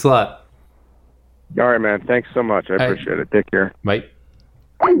it. Thanks a lot. All right, man. Thanks so much. I appreciate it. Take care. Bye.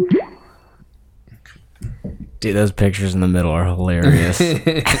 Dude, those pictures in the middle are hilarious.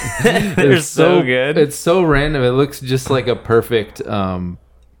 They're so good. It's so random. It looks just like a perfect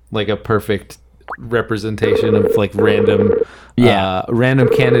representation of like random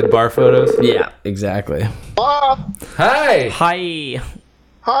candid bar photos. Yeah, exactly. Hi.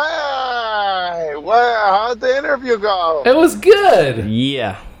 Well, how'd the interview go? It was good.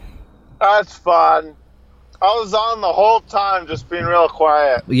 Yeah. That's fun. I was on the whole time, just being real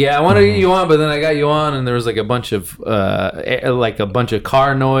quiet. Yeah, I wanted to get you on, but then I got you on, and there was like a bunch of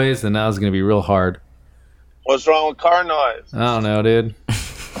car noise, and that was gonna be real hard. What's wrong with car noise? I don't know, dude.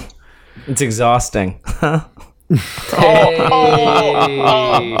 It's exhausting. Oh,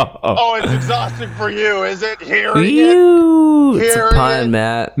 it's exhausting for you, is it? Hearing it? It's a pun,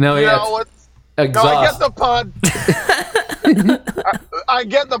 Matt. No, I get the pun. I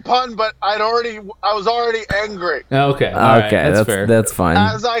get the pun, but I was already angry. Okay. Right. That's fair. That's fine.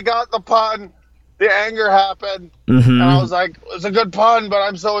 As I got the pun, the anger happened, and I was like, it's a good pun, but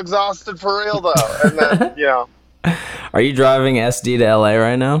I'm so exhausted for real, though. And then, Are you driving SD to LA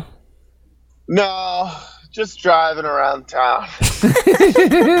right now? No, just driving around town.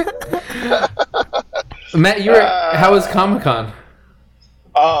 Matt, how was Comic-Con?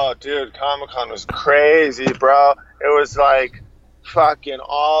 Oh, dude, Comic-Con was crazy, bro. It was like fucking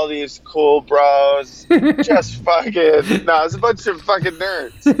all these cool bros. Just fucking... No, it's a bunch of fucking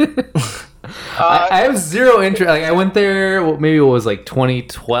nerds. I have zero interest. Like, I went there, maybe it was like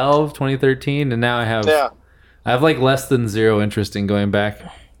 2012, 2013, and now I have like less than zero interest in going back.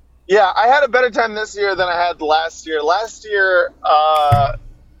 Yeah, I had a better time this year than I had last year. Last year,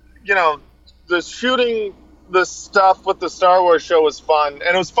 the shooting the stuff with the Star Wars show was fun,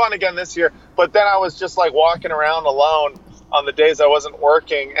 and it was fun again this year, but then I was just like walking around alone on the days I wasn't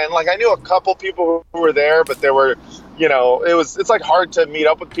working, and like I knew a couple people who were there, but there were, it's like hard to meet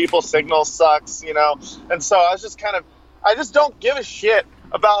up with people. Signal sucks, and so I was just I just don't give a shit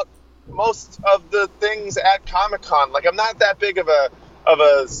about most of the things at Comic-Con. Like, I'm not that big of a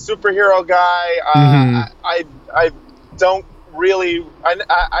superhero guy. I don't really.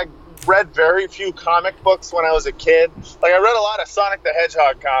 I read very few comic books when I was a kid. Like, I read a lot of Sonic the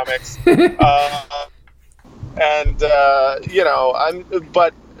Hedgehog comics,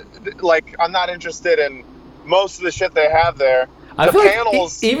 I'm not interested in most of the shit they have there. I feel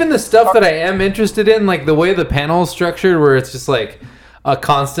panels, like even the stuff that I am interested in, like the way the panel is structured, where it's just like a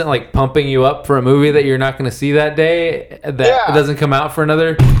constant like pumping you up for a movie that you're not going to see that day, that doesn't come out for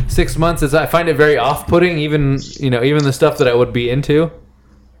another 6 months. I find it very off-putting, even the stuff that I would be into.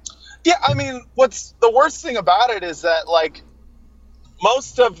 Yeah, I mean, what's the worst thing about it is that like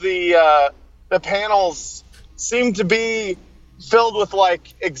most of the panels seem to be filled with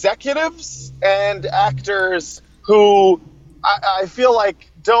like executives and actors who I feel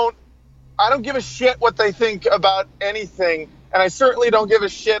like I don't give a shit what they think about anything, and I certainly don't give a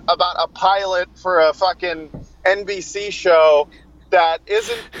shit about a pilot for a fucking NBC show that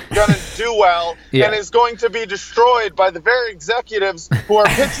isn't going to do well and is going to be destroyed by the very executives who are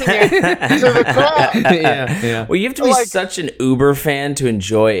pitching it to the crowd. Well, you have to be such an Uber fan to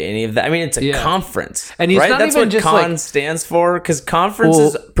enjoy any of that. I mean, it's a conference, and right? That's what con stands for, because conference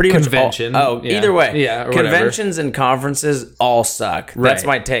is pretty convention. much all, either way. Conventions and conferences all suck. Right. That's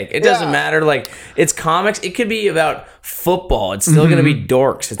my take. It doesn't matter. Like, it's comics. It could be about football. It's still going to be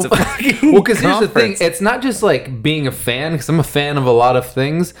dorks. It's a fucking because here's the thing. It's not just like being a fan, because I'm a fan of a lot of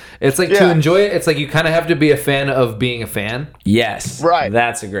things. It's like to enjoy it, it's like you kind of have to be a fan of being a fan. Yes. Right.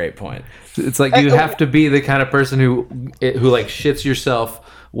 That's a great point. It's like you have to be the kind of person who like shits yourself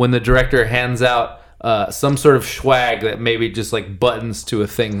when the director hands out some sort of swag that maybe just like buttons to a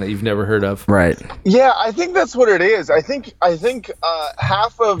thing that you've never heard of. Right. Yeah, I think that's what it is. I think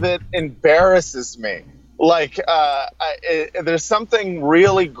half of it embarrasses me. Like, there's something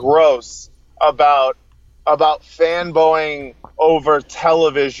really gross about fanboying over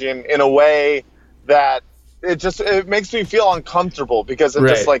television in a way that it makes me feel uncomfortable, because I'm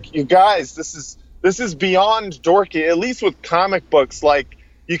just like, you guys, this is beyond dorky. At least with comic books, like,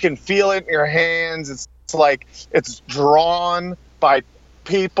 you can feel it in your hands. It's like it's drawn by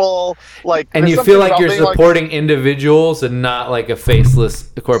people, like, and you feel like you're supporting individuals and not like a faceless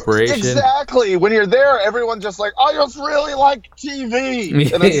corporation. Exactly. When you're there, everyone's just like, I just really like TV,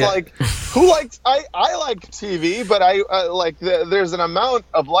 and it's like, who likes? I like TV, but I like there's an amount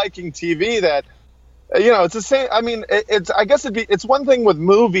of liking TV that, it's the same. I mean, I guess it's one thing with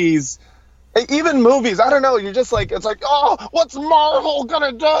movies. Even movies, I don't know. You're just like, it's like, oh, what's Marvel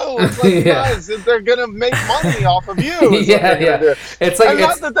gonna do? It's like, guys, they're gonna make money off of you. It's like,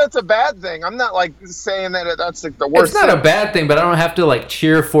 not that's a bad thing. I'm not like saying that that's like the worst. It's not a bad thing, but I don't have to like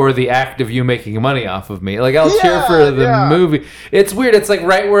cheer for the act of you making money off of me. Like, I'll cheer for the movie. It's weird. It's like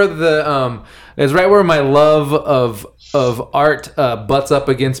right where it's right where my love of art butts up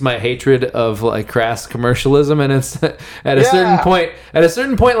against my hatred of like crass commercialism, and it's at a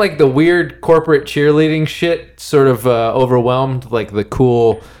certain point like the weird corporate cheerleading shit sort of overwhelmed like the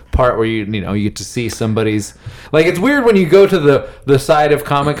cool part where you get to see somebody's, like, it's weird when you go to the side of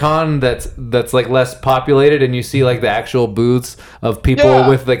Comic-Con that's like less populated, and you see like the actual booths of people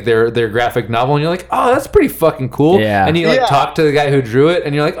with like their graphic novel, and you're like, oh, that's pretty fucking cool. And you like talk to the guy who drew it,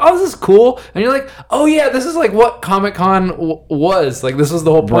 and you're like, oh, this is cool, and you're like, oh yeah, this is like what Comic-Con was like. This was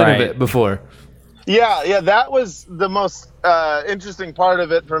the whole point of it before. That was the most interesting part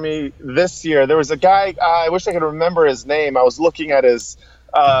of it for me this year. There was a guy, I wish I could remember his name. I was looking at his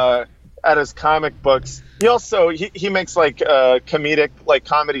comic books. He also he makes like comedic, like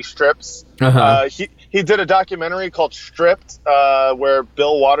comedy strips. He did a documentary called Stripped, where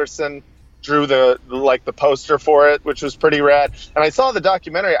Bill Watterson drew the poster for it, which was pretty rad. And I saw the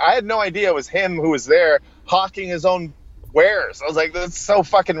documentary. I had no idea it was him who was there hawking his own wares. I was like, that's so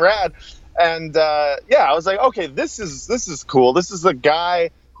fucking rad. And I was like, okay, this is cool. This is the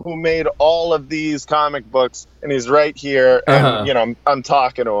guy who made all of these comic books, and he's right here, and I'm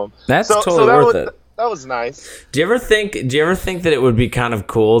talking to him. That's totally worth it. That was nice. Do you ever think that it would be kind of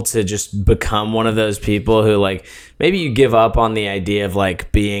cool to just become one of those people who, like, maybe you give up on the idea of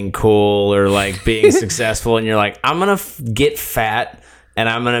like being cool or like being successful, and you're like, I'm gonna get fat and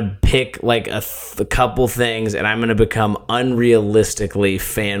I'm gonna pick like a couple things, and I'm gonna become unrealistically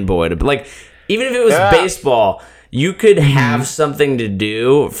fanboyed. Like, even if it was baseball, you could have something to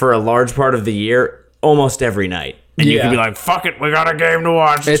do for a large part of the year almost every night. And you could be like, fuck it, we got a game to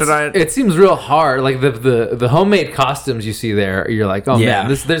watch tonight. It seems real hard. Like the homemade costumes you see there, you're like, oh man,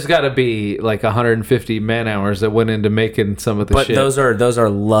 there's got to be like 150 man hours that went into making some of the shit. But those are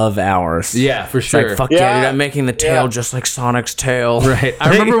love dude, I'm making the tail just like Sonic's tail. Right. I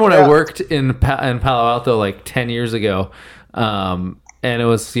remember when I worked in Palo Alto like 10 years ago. And it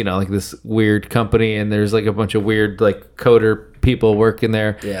was, like this weird company, and there's like a bunch of weird like coder people working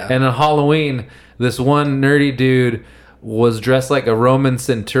there. Yeah. And on Halloween, this one nerdy dude was dressed like a Roman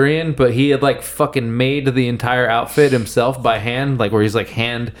centurion, but he had like fucking made the entire outfit himself by hand, like where he's like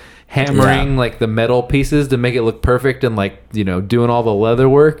hand hammering like the metal pieces to make it look perfect, and like doing all the leather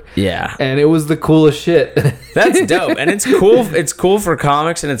work. Yeah. And it was the coolest shit. That's dope. And it's cool for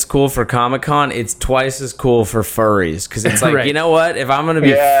comics, and it's cool for Comic-Con. It's twice as cool for furries, because it's like, you know what, if I'm gonna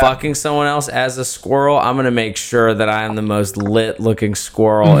be fucking someone else as a squirrel, I'm gonna make sure that I am the most lit looking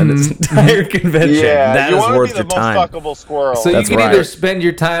squirrel in its entire convention. That is worth your time. Most fuckable squirrel. So you can either spend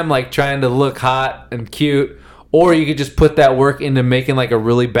your time like trying to look hot and cute, or you could just put that work into making like a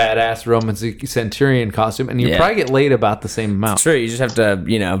really badass Roman centurion costume, and you probably get laid about the same amount. It's true. You just have to,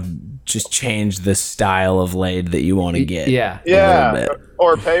 just change the style of laid that you want to get. Yeah. Yeah.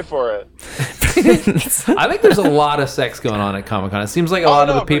 Or pay for it. I think there's a lot of sex going on at Comic-Con. It seems like a lot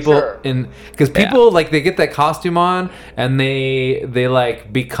of the people because people like they get that costume on and they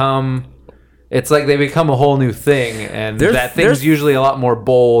like become. It's like they become a whole new thing, and that thing's usually a lot more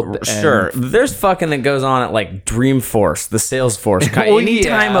bold. Sure, there's fucking that goes on at like Dreamforce, the Salesforce.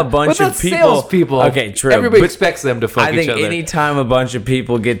 Anytime a bunch of people, okay, true. Everybody expects them to fuck each other. I think anytime a bunch of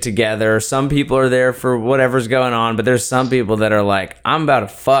people get together, some people are there for whatever's going on, but there's some people that are like, I'm about to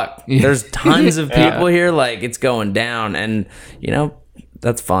fuck. There's tons of people here, like it's going down, and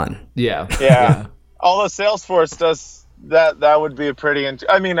that's fun. Yeah. Although Salesforce does that would be a pretty.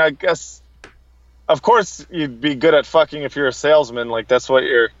 I mean, I guess. Of course, you'd be good at fucking if you're a salesman. Like that's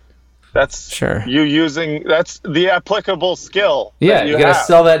sure. You using that's the applicable skill. Yeah, you gotta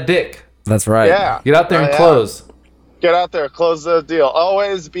sell that dick. That's right. Yeah, get out there and close. Get out there, close the deal.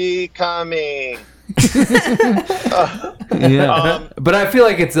 Always be coming. But I feel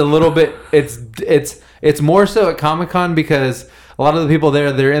like it's a little bit. It's more so at Comic-Con because a lot of the people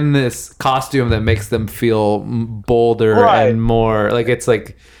there, they're in this costume that makes them feel bolder and more like it's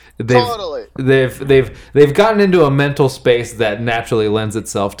like. They've gotten into a mental space that naturally lends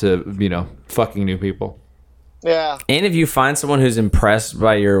itself to fucking new people. Yeah. And if you find someone who's impressed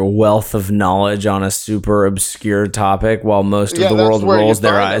by your wealth of knowledge on a super obscure topic while most of the world rolls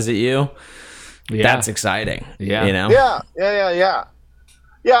their eyes at you, that's exciting. Yeah. Yeah,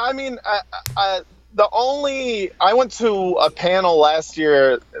 I mean, I went to a panel last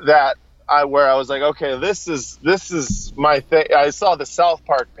year where I was like, okay, this is my thing. I saw the South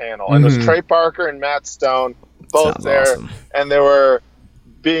Park panel, and it was Trey Parker and Matt Stone, both there, awesome. And they were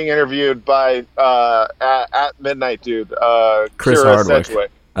being interviewed by at Midnight Dude, Chris Kira Hardwick.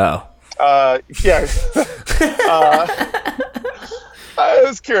 Sedgwick. Oh, yeah. It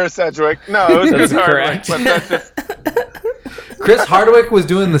was Kira Sedgwick. No, it was Chris Hardwick. But that's just... Chris Hardwick was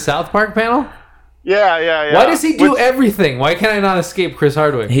doing the South Park panel. Yeah. Why does he do everything? Why can't I not escape Chris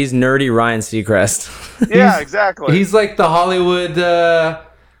Hardwick? He's nerdy Ryan Seacrest. Yeah, exactly. He's like the Hollywood.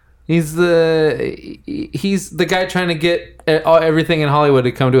 He's the guy trying to get everything in Hollywood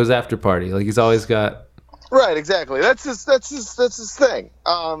to come to his after party. Like he's always got. Right, exactly. That's his thing.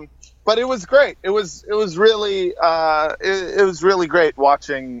 But it was great. It was really great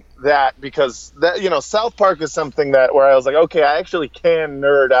watching that because that South Park is something where I was like, okay, I actually can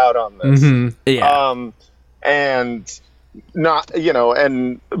nerd out on this. Mm-hmm. Yeah. And not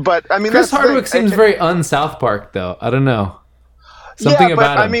but I mean Chris Hardwick seems very un-South Park though. I don't know. Something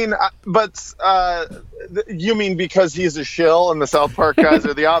about him. I mean, you mean because he's a shill and the South Park guys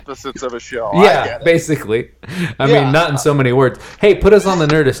are the opposites of a shill? Yeah, basically. I mean, not in so many words. Hey, put us on the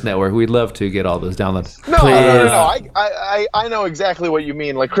Nerdist Network. We'd love to get all those downloads. No. I know exactly what you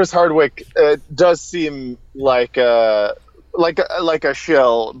mean. Like Chris Hardwick does seem like a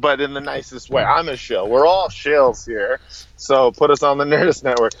shill, but in the nicest way. I'm a shill. We're all shills here. So put us on the Nerdist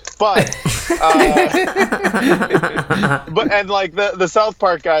Network. But and like the South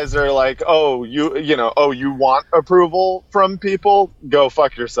Park guys are like, oh, you want approval from people? Go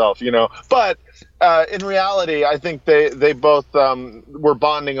fuck yourself, But in reality, I think they both were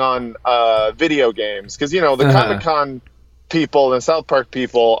bonding on video games because the Comic-Con people and South Park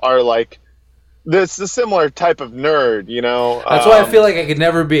people are like. This is a similar type of nerd, That's why I feel like I could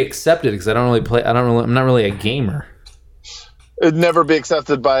never be accepted because I don't really play. I'm not really a gamer. It'd never be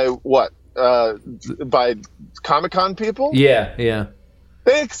accepted by what? By Comic-Con people? Yeah.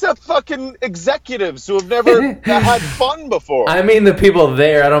 They accept fucking executives who have never had fun before. I mean the people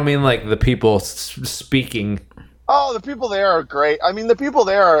there. I don't mean like the people speaking. Oh, the people there are great. I mean the people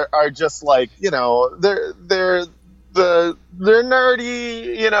there are just like they're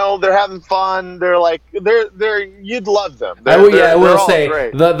nerdy, they're having fun. They're like they're you'd love them. I will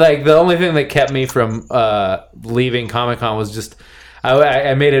say the only thing that kept me from leaving Comic-Con was just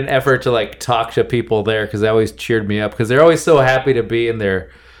I made an effort to like talk to people there because they always cheered me up because they're always so happy to be in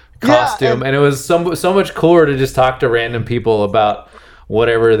their costume and it was so much cooler to just talk to random people about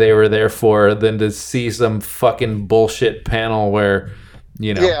whatever they were there for than to see some fucking bullshit panel where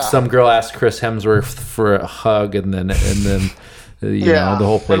some girl asked Chris Hemsworth for a hug, and then the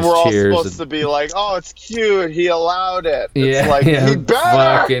whole place and we're all cheers. Supposed to be like, oh, it's cute. He allowed it. It's he better.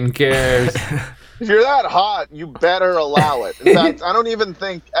 Fucking cares. If you're that hot, you better allow it. In fact, I don't even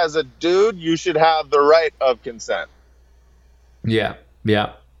think as a dude you should have the right of consent. Yeah. We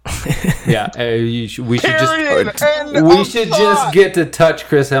should just get to touch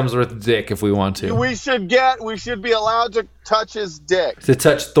Chris Hemsworth's dick if we want to. We should be allowed to touch his dick. To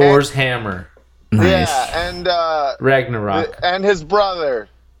touch Thor's hammer. Nice. Yeah, and Ragnarok. And his brother.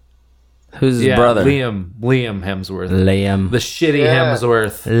 Who's his brother? Liam Hemsworth. Liam. The shitty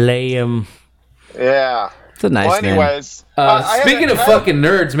Hemsworth. Liam. Yeah. It's a nice name. Anyways. Speaking of fucking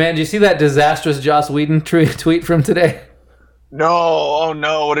nerds, man, did you see that disastrous Joss Whedon tweet from today? No. Oh,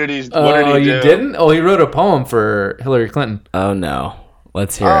 no. What did he do? You didn't? Oh, he wrote a poem for Hillary Clinton. Oh, no.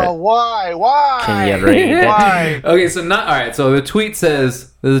 Let's hear it. Oh, why? Can you read it? Why? Okay, so all right. So the tweet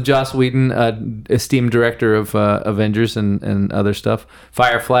says, this is Joss Whedon, esteemed director of Avengers and other stuff.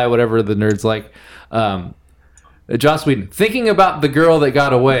 Firefly, whatever the nerds like. Joss Whedon, thinking about the girl that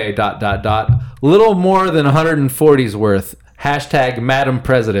got away, ... little more than 140's worth. # Madam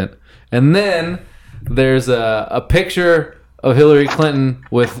President. And then there's a picture of Hillary Clinton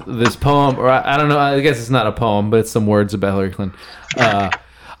with this poem, or I don't know, I guess it's not a poem, but it's some words about Hillary Clinton.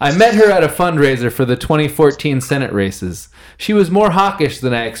 I met her at a fundraiser for the 2014 Senate races. She was more hawkish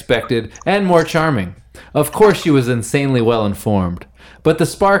than I expected, and more charming. Of course she was insanely well informed. But the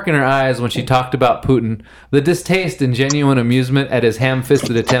spark in her eyes when she talked about Putin, the distaste and genuine amusement at his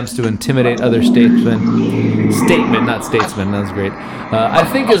ham-fisted attempts to intimidate other statesmen, that was great. I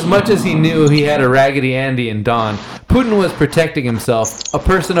think as much as he knew he had a Raggedy Andy and Don, Putin was protecting himself,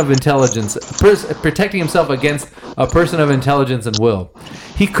 protecting himself against a person of intelligence and will.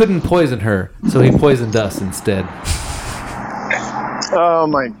 He couldn't poison her, so he poisoned us instead. Oh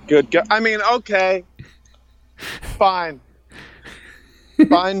my good God. I mean, okay. Fine.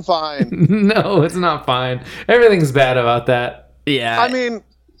 Fine. No, it's not fine. Everything's bad about that. Yeah. I mean,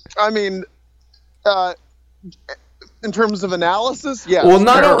 in terms of analysis, yes. Well,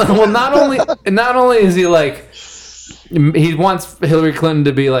 not only is he like, he wants Hillary Clinton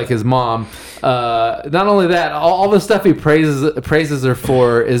to be like his mom. Not only that, all the stuff he praises her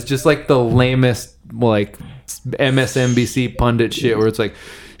for is just like the lamest, like MSNBC pundit shit, where it's like,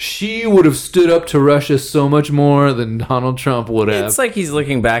 she would have stood up to Russia so much more than Donald Trump would have. It's like he's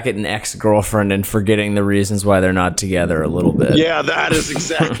looking back at an ex-girlfriend and forgetting the reasons why they're not together a little bit. Yeah, that is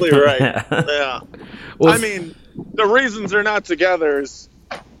exactly right. Yeah. Well, I mean, the reasons they're not together is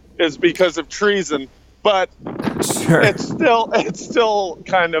because of treason, but sure. it's still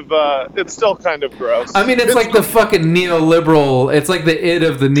kind of gross. I mean, it's like the fucking neoliberal. It's like the id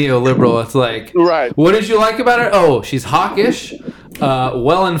of the neoliberal. It's like, right. What did you like about her? Oh, she's hawkish,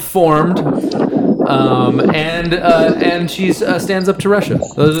 well informed, and she stands up to Russia.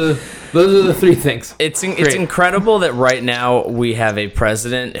 Those are the three things. It's incredible that right now we have a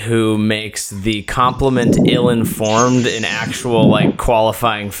president who makes the compliment ill-informed an actual like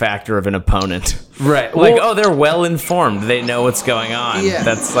qualifying factor of an opponent. Right. Like, they're well-informed. They know what's going on. Yeah.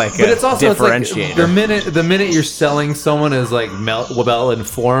 That's like a differentiator. It's like the minute you're selling someone as like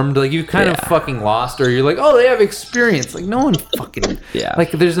well-informed, like you kind of fucking lost, or you're like, oh, they have experience. Like no one fucking like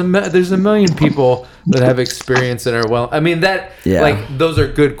there's a million people that have experience and are well. I mean like those are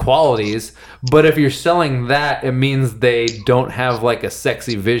good qualities, but if you're selling that, it means they don't have like a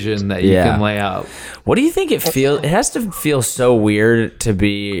sexy vision that you can lay out. What do you think it feels? It has to feel so weird to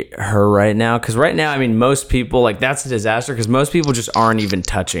be her right now, because right now, I mean, most people, like, that's a disaster because most people just aren't even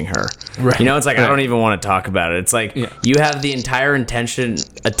touching her. Right. You know, it's like, I don't even want to talk about it. It's like you have the entire attention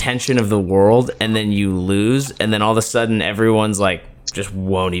of the world, and then you lose, and then all of a sudden everyone's like, just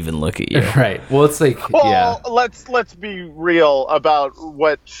won't even look at you. Right. Well, it's like, let's be real about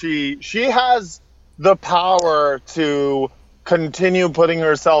what she has the power to continue putting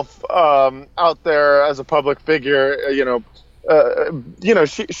herself out there as a public figure.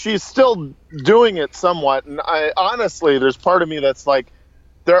 She's still doing it somewhat, and I honestly, there's part of me that's like,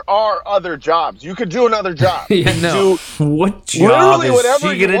 there are other jobs. You could do another job. What job is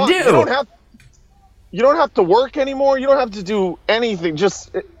she gonna do? You don't have to work anymore. You don't have to do anything.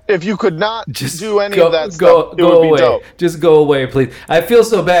 Just if you could not do any of that stuff, it would be dope. Just go away, please. I feel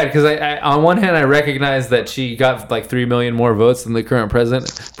so bad because I on one hand, I recognize that she got like 3 million more votes than the current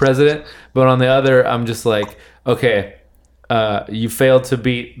president, but on the other, I'm just like, okay, you failed to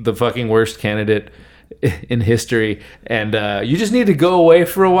beat the fucking worst candidate in history, and you just need to go away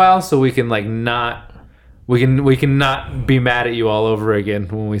for a while so we can like we can not be mad at you all over again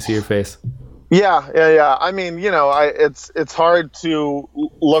when we see your face. Yeah. I mean, it's hard to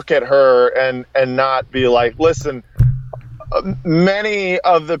look at her and not be like, listen, many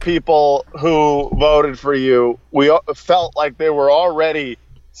of the people who voted for you, we felt like they were already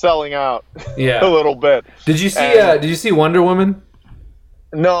selling out a little bit. Did you see Wonder Woman?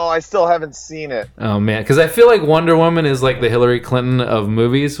 No, I still haven't seen it. Oh man, because I feel like Wonder Woman is like the Hillary Clinton of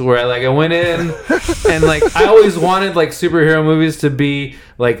movies, where I went in and like I always wanted like superhero movies to be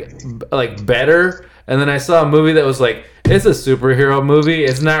like better, and then I saw a movie that was like, it's a superhero movie,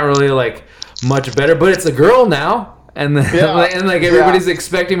 it's not really like much better, but it's a girl now, and then, and like everybody's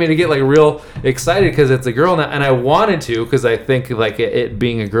expecting me to get like real excited because it's a girl now, and I wanted to because I think like it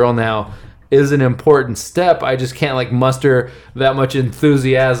being a girl now is an important step. I just can't like muster that much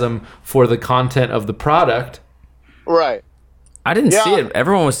enthusiasm for the content of the product. Right. I didn't see it.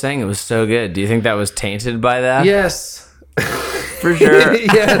 Everyone was saying it was so good. Do you think that was tainted by that? Yes. For sure.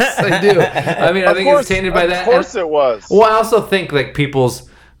 Yes, I do. I mean, I think it's tainted by that. Of course it was. Well, I also think like people's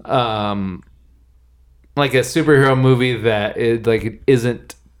like a superhero movie that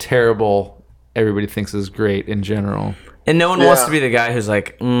isn't terrible, everybody thinks is great in general. And no one wants to be the guy who's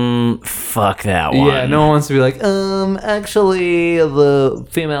like, fuck that one. Yeah, no one wants to be like, actually, the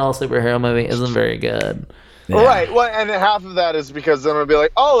female superhero movie isn't very good. Yeah. Right. Well, and half of that is because then it'll be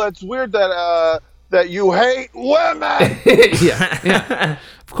like, oh, it's weird that that you hate women. yeah,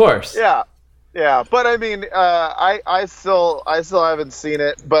 of course. Yeah. But I mean, I still haven't seen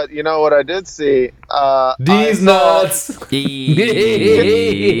it. But you know what I did see? These nuts. You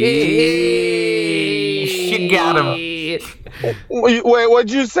got him. Wait,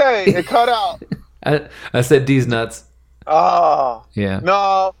 what'd you say? It cut out. I said D's nuts. Oh. Yeah.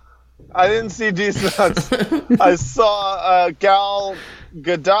 No, I didn't see D's nuts. I saw Gal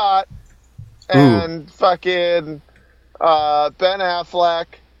Gadot and fucking Ben Affleck.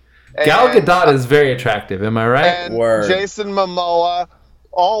 Gal Gadot is very attractive. Am I right? And Jason Momoa,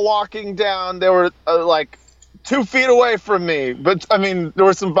 all walking down. They were like 2 feet away from me, but I mean, there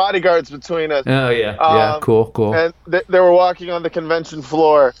were some bodyguards between us. Oh yeah, cool. And they were walking on the convention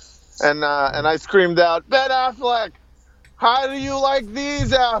floor, and I screamed out, "Ben Affleck, how do you like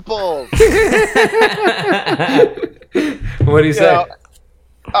these apples?" What do you say?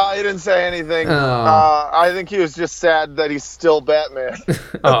 He didn't say anything. I think he was just sad that he's still Batman.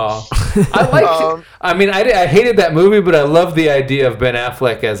 Oh, I liked. I mean, I hated that movie, but I love the idea of Ben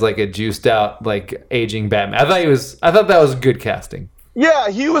Affleck as like a juiced out, like aging Batman. I thought that was good casting. Yeah,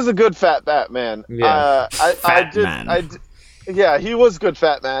 he was a good fat Batman. Yeah, yeah, he was good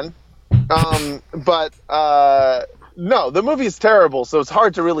fat man. But no, the movie's terrible, so it's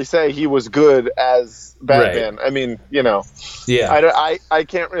hard to really say he was good as Batman. Right. I mean, you know, yeah, I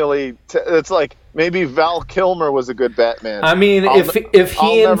can't really. It's like maybe Val Kilmer was a good Batman. I mean, if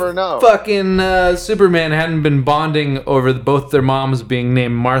he and fucking Superman hadn't been bonding over both their moms being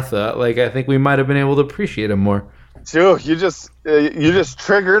named Martha, like I think we might have been able to appreciate him more. Dude, you just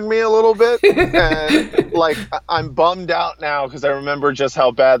triggered me a little bit, and like I'm bummed out now because I remember just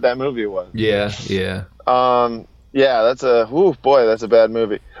how bad that movie was. Yeah. Yeah, that's a bad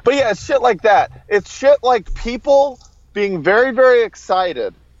movie. But yeah, it's shit like that. It's shit like people being very, very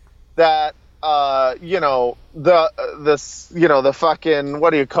excited that the fucking, what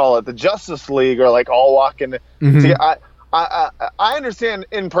do you call it? The Justice League are like all walking. I understand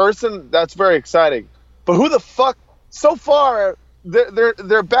in person that's very exciting, but who the fuck? So far,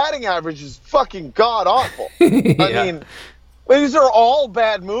 their batting average is fucking god awful. Yeah. I mean, these are all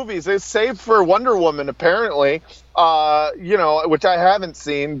bad movies. They saved for Wonder Woman, apparently, which I haven't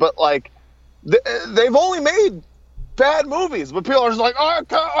seen. But like, they've only made bad movies. But people are just like, oh, I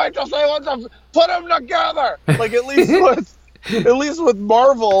can't wait to say let's put them together. Like at least with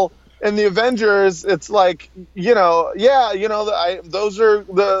Marvel and the Avengers, it's like those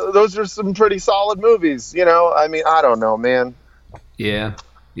are some pretty solid movies. You know, I mean, I don't know, man. Yeah.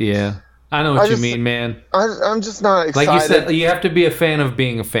 I know what you mean, man. I'm just not excited. Like you said, you have to be a fan of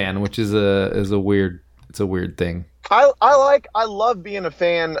being a fan, which is a weird thing. I love being a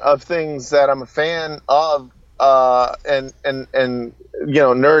fan of things that I'm a fan of, and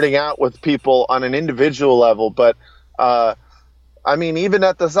nerding out with people on an individual level. But I mean, even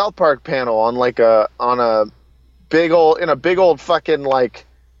at the South Park panel on a big old fucking like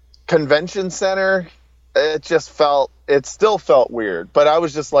convention center, it still felt weird. But I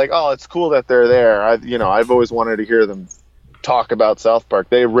was just like, oh, it's cool that they're there. I've always wanted to hear them talk about South Park.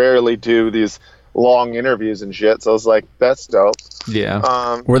 They rarely do these long interviews and shit. So I was like, that's dope.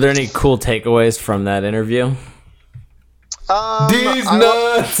 Yeah. Were there any cool takeaways from that interview? These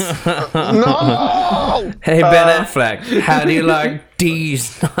nuts. No. Hey, Ben Affleck, how do you like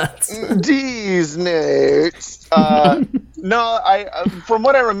these nuts? These nuts. No, from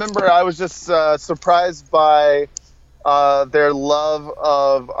what I remember, I was just surprised by their love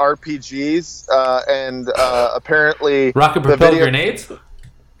of RPGs and apparently rocket propelled grenades.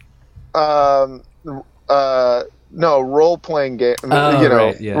 No, role-playing game.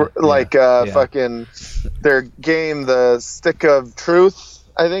 Right. Yeah. Fucking their game, the Stick of Truth,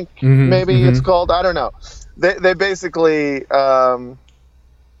 I think it's called. I don't know. They basically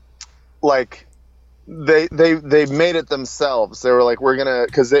they made it themselves. They were like, we're gonna,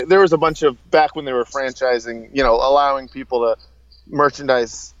 because there was a bunch of, back when they were franchising, allowing people to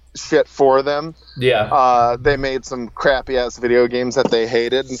merchandise shit for them. Yeah. They made some crappy ass video games that they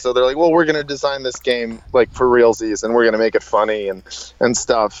hated, and so they're like, well, we're gonna design this game like for realsies, and we're gonna make it funny and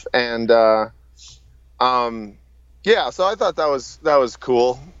stuff. And yeah, so I thought that was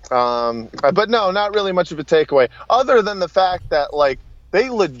cool. But no, not really much of a takeaway, other than the fact that like they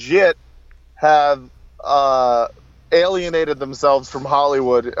legit have alienated themselves from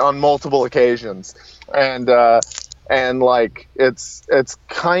Hollywood on multiple occasions, and like it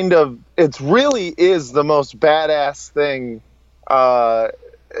really is the most badass thing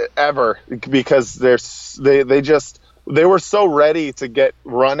ever, because they were so ready to get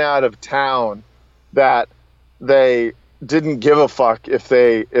run out of town that they didn't give a fuck if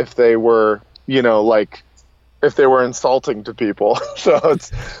they were, you know, like if they were insulting to people. So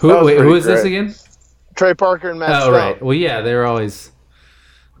who is this again? Trey Parker and Matt Stone. Right. Well, yeah, they're always.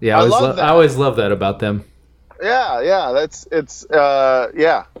 Yeah, I always love that about them. Yeah, it's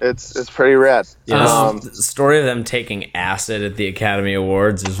pretty rad. Yeah, the story of them taking acid at the Academy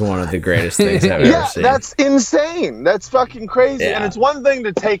Awards is one of the greatest things I've ever seen. Yeah, that's insane. That's fucking crazy. Yeah. And it's one thing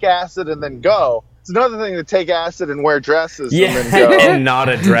to take acid and then go. It's another thing to take acid and wear dresses and then go. And not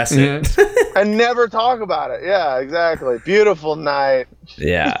address it. And never talk about it. Yeah, exactly. Beautiful night.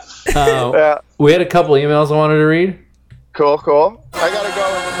 Yeah. We had a couple emails I wanted to read. Cool. I gotta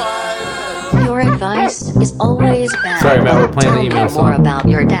go in 5 minutes. Your advice is always bad. Sorry, Matt, we're playing the email song. More about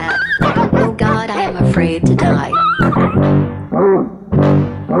your dad. Oh God, I am afraid to die.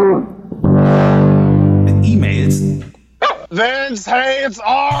 Emails. Vince hates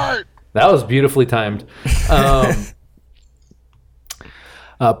art. That was beautifully timed.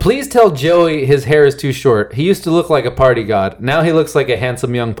 Please tell Joey his hair is too short. He used to look like a party god. Now he looks like a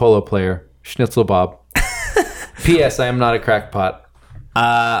handsome young polo player. Schnitzel Bob. P.S. I am not a crackpot.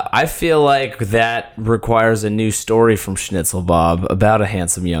 I feel like that requires a new story from Schnitzel Bob about a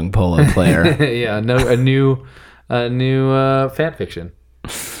handsome young polo player. Yeah, a new fan fiction.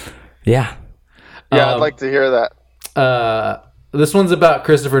 Yeah. Yeah, I'd like to hear that. This one's about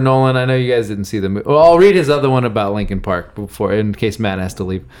Christopher Nolan. I know you guys didn't see the movie. Well, I'll read his other one about Linkin Park before, in case Matt has to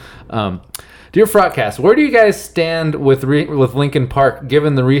leave. Dear Frotcast, where do you guys stand with Linkin Park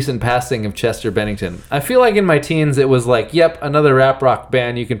given the recent passing of Chester Bennington? I feel like in my teens it was like, yep, another rap rock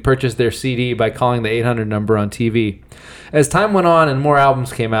band. You can purchase their CD by calling the 800 number on TV. As time went on and more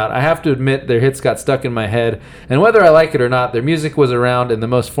albums came out, I have to admit their hits got stuck in my head, and whether I like it or not, their music was around in the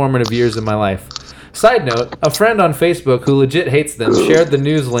most formative years of my life. Side note, a friend on Facebook who legit hates them shared the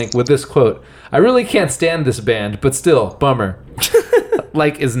news link with this quote, I really can't stand this band, but still, bummer.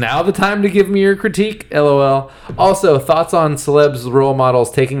 Like, is now the time to give me your critique? LOL. Also, thoughts on celebs role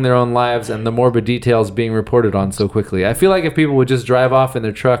models taking their own lives and the morbid details being reported on so quickly. I feel like if people would just drive off in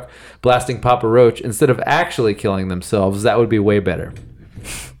their truck blasting Papa Roach instead of actually killing themselves, that would be way better.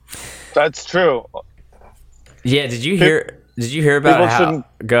 That's true. Yeah, did you hear about people how... shouldn't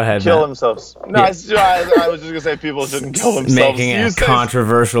Go ahead, kill Matt. themselves. No, I was just going to say people shouldn't kill themselves. Making a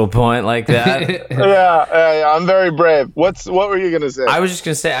controversial point like that. Yeah, I'm very brave. What were you going to say? I was just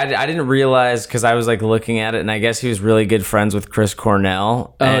going to say, I didn't realize, because I was like looking at it, and I guess he was really good friends with Chris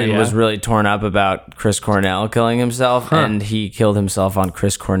Cornell, and was really torn up about Chris Cornell killing himself, and he killed himself on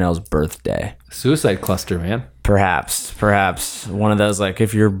Chris Cornell's birthday. Suicide cluster, man. Perhaps one of those, like,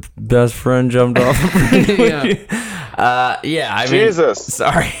 if your best friend jumped off a bridge. Yeah, I mean, Jesus.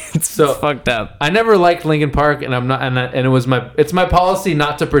 Sorry, it's so fucked up. I never liked Linkin Park, and I'm not, and it's my policy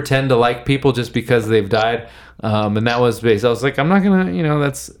not to pretend to like people just because they've died. And that was based. I was like, I'm not gonna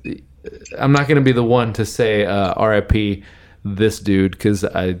be the one to say R.I.P. this dude because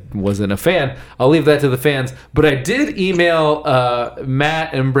I wasn't a fan. I'll leave that to the fans. But I did email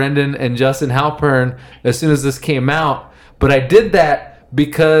Matt and Brendan and Justin Halpern as soon as this came out. But I did that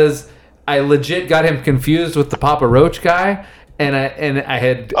because I legit got him confused with the Papa Roach guy, and I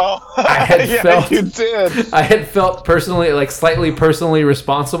had yeah, felt you did. I had felt personally, like, slightly personally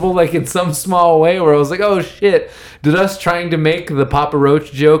responsible, like in some small way, where I was like, oh shit, did us trying to make the Papa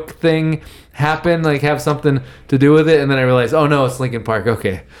Roach joke thing happen like have something to do with it? And then I realized, oh no, it's Linkin Park.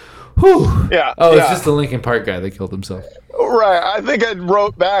 Okay. Whew. Yeah. Oh, it's just the Linkin Park guy that killed himself. Right. I think I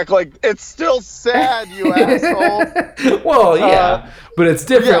wrote back like, it's still sad, you asshole. Well, yeah, but it's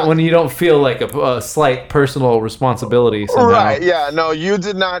different when you don't feel like a slight personal responsibility somehow. Right. Yeah. No, you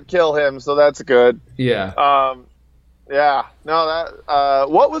did not kill him, so that's good. Yeah. Yeah. No, that.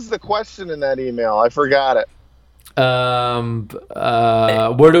 What was the question in that email? I forgot it.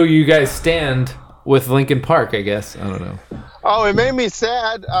 Where do you guys stand with Linkin Park? I guess I don't know. Oh, it made me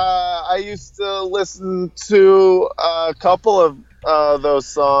sad. I used to listen to a couple of those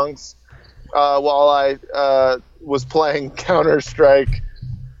songs while I was playing Counter-Strike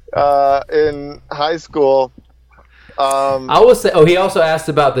in high school. I will say. Oh, he also asked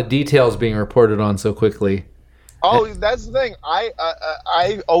about the details being reported on so quickly. Oh, that's the thing.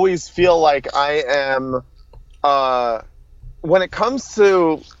 I always feel like I am. When it comes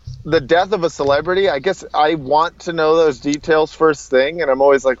to the death of a celebrity, I guess I want to know those details first thing, and I'm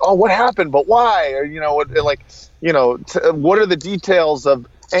always like, oh, what happened, but why? Or what are the details of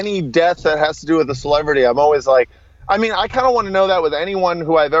any death that has to do with a celebrity? I'm always like, I mean, I kind of want to know that with anyone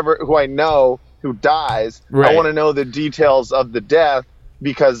who I know who dies. Right. I want to know the details of the death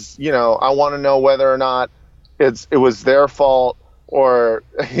because I want to know whether or not it was their fault or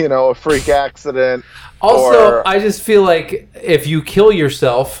a freak accident. Also, I just feel like if you kill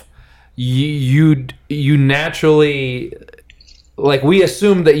yourself, you naturally, like, we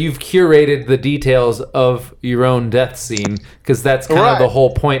assume that you've curated the details of your own death scene because that's kind of the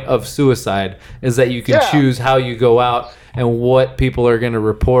whole point of suicide is that you can choose how you go out and what people are going to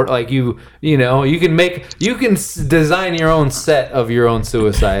report. Like you can design your own set of your own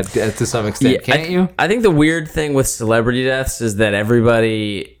suicide to some extent, can't you? I think the weird thing with celebrity deaths is that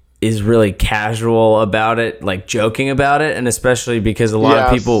everybody is really casual about it, like joking about it, and especially because a lot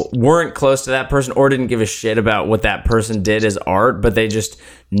of people weren't close to that person or didn't give a shit about what that person did as art, but they just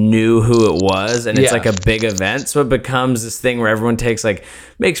knew who it was, and it's like a big event, so it becomes this thing where everyone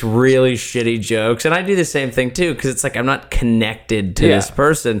makes really shitty jokes, and I do the same thing too, because it's like I'm not connected to this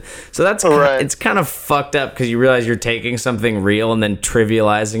person, so that's it's kind of fucked up because you realize you're taking something real and then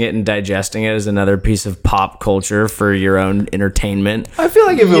trivializing it and digesting it as another piece of pop culture for your own entertainment. I feel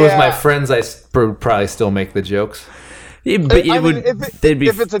like if it was my friends, I would probably still make the jokes. Yeah, but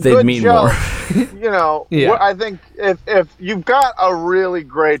if it's a good mean joke, more. I think if you've got a really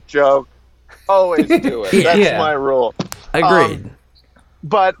great joke, always do it. That's my rule. Agreed.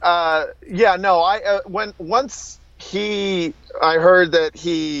 Once I heard that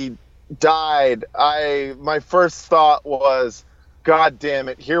he died, my first thought was, God damn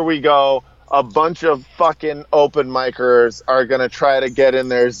it, here we go. A bunch of fucking open micers are going to try to get in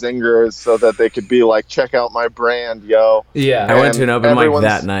their zingers so that they could be like, check out my brand, yo. Yeah. I went to an open mic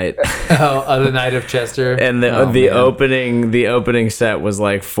that night. The night of Chester. And the opening set was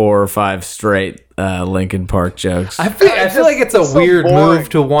like 4 or 5 straight Linkin Park jokes. I feel like it's a weird move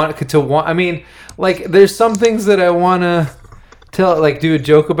to want. I mean, like, there's some things that I want to do a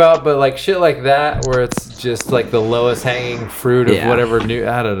joke about, but like shit like that where it's just like the lowest hanging fruit of whatever new,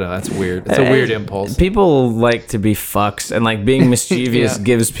 I don't know, that's weird. It's a weird impulse. People like to be fucks, and like being mischievous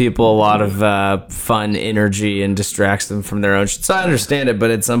gives people a lot of fun energy and distracts them from their own shit. So I understand it,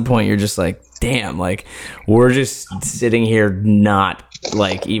 but at some point you're just like, damn, like we're just sitting here not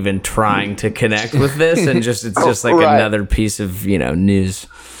like even trying to connect with this, and it's just like another piece of news.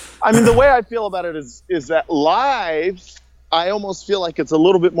 I mean, the way I feel about it is that live, I almost feel like it's a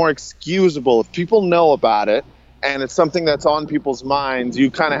little bit more excusable. If people know about it and it's something that's on people's minds, you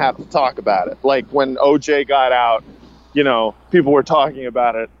kind of have to talk about it. Like when OJ got out, people were talking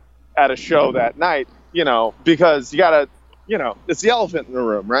about it at a show that night, because you got to, it's the elephant in the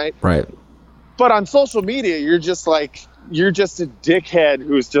room, right? Right. But on social media, you're just a dickhead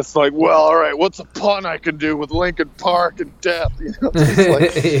who's just like, well, all right, what's a pun I can do with Linkin Park and death?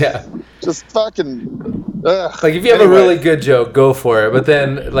 Just fucking. Ugh. Like if you have a really good joke, go for it. But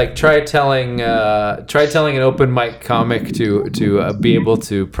then, like, try telling an open mic comic to be able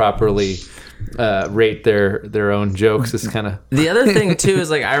to properly rate their own jokes is kind of. The other thing too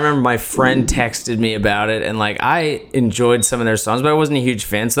is like I remember my friend texted me about it, and like I enjoyed some of their songs, but I wasn't a huge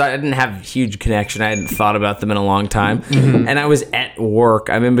fan, so I didn't have a huge connection. I hadn't thought about them in a long time, and I was at work.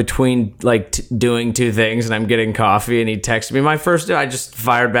 I'm in between like doing 2 things, and I'm getting coffee, and he texted me. I just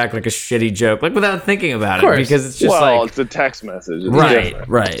fired back like a shitty joke, like without thinking about it, because it's just it's a text message. It's right, different.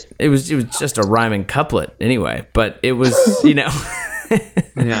 Right. It was just a rhyming couplet anyway, but it was Yeah.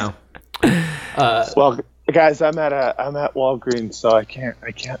 Well, guys, I'm at Walgreens, so I can't.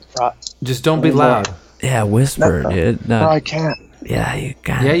 Just don't be loud. Yeah, whisper, dude. No, I can't. Yeah, you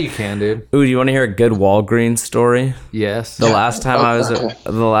can. Yeah, you can, dude. Ooh, do you want to hear a good Walgreens story? Yes. The last time I was at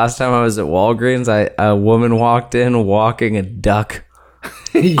Walgreens, a woman walked in walking a duck.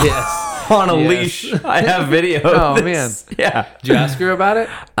 Yes. On a leash. I have video of this. Man. Yeah. Did you ask her about it?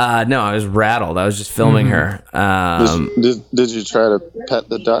 No, I was rattled. I was just filming her. Did you try to pet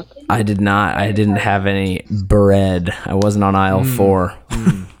the duck? I did not. I didn't have any bread. I wasn't on aisle 4.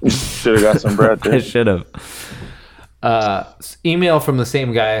 You should have got some bread, dude. I should have. Email from the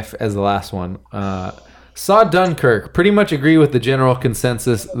same guy as the last one. Saw Dunkirk. Pretty much agree with the general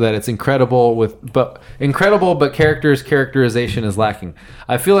consensus that it's incredible, but characterization is lacking.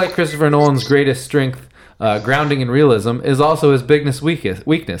 I feel like Christopher Nolan's greatest strength grounding in realism is also his biggest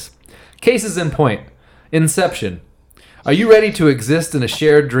weakness. Cases in point. Inception. Are you ready to exist in a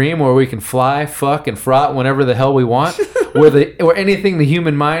shared dream where we can fly, fuck, and fraught whenever the hell we want? Where anything the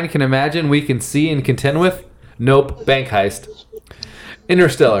human mind can imagine we can see and contend with? Nope. Bank heist.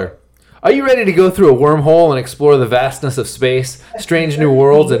 Interstellar. Are you ready to go through a wormhole and explore the vastness of space, strange new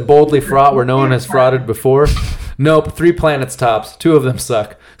worlds, and boldly fraught where no one has frauded before? Nope. 3 planets tops. 2 of them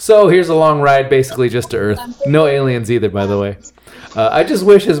suck. So here's a long ride basically just to Earth. No aliens either, by the way. I just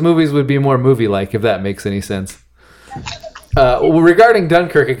wish his movies would be more movie-like, if that makes any sense. Regarding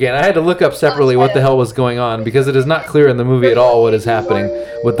Dunkirk again, I had to look up separately what the hell was going on because it is not clear in the movie at all what is happening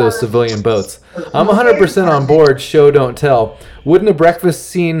with those civilian boats. I'm 100% on board, show don't tell. Wouldn't a breakfast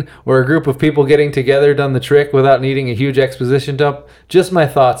scene or a group of people getting together done the trick without needing a huge exposition dump? Just my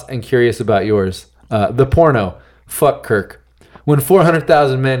thoughts and curious about yours. The porno. Fuck Kirk. When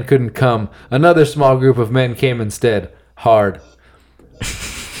 400,000 men couldn't come, another small group of men came instead. Hard.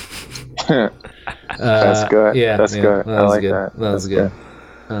 That's good. Yeah, that's good. That was good. That. That was good.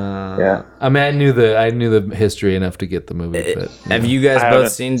 Yeah. I mean, I knew the history enough to get the movie. But have you guys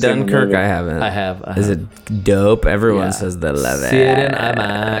both seen Dunkirk? I haven't. I have. Is it dope? Everyone says they love it. See it in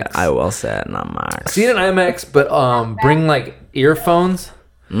IMAX. I will say it in IMAX. See it in IMAX, but bring like earphones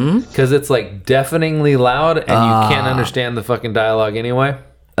because it's like deafeningly loud and you can't understand the fucking dialogue anyway.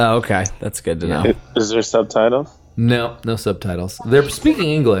 Oh, okay, that's good to know. Is there subtitles? No subtitles. They're speaking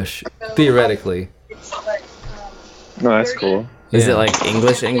English theoretically. No, that's cool. Is it like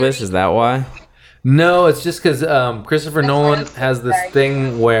English? Is that why? No, it's just because Christopher Nolan has this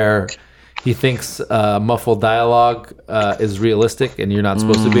thing where he thinks muffled dialogue is realistic, and you're not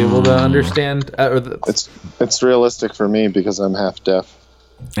supposed to be able to understand. It's realistic for me because I'm half deaf.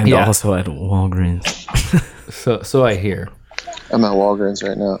 And also at Walgreens. So I hear. I'm at Walgreens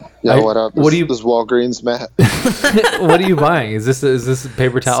right now. Yeah, what up? This is Walgreens, Matt. What are you buying? Is this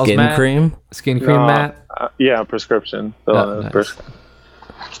paper towels, Matt? Skin cream, Matt? Yeah, prescription. Nice.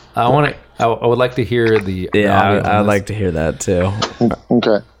 I would like to hear the. Yeah, I'd like to hear that too.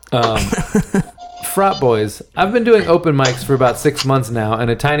 Okay. Frat Boys. I've been doing open mics for about 6 months now in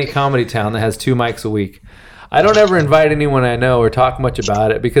a tiny comedy town that has 2 mics a week. I don't ever invite anyone I know or talk much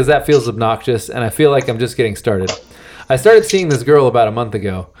about it because that feels obnoxious and I feel like I'm just getting started. I started seeing this girl about a month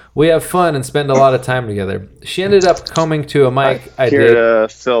ago. We have fun and spend a lot of time together. She ended up coming to a mic I did. Here to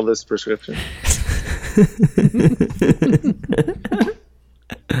fill this prescription.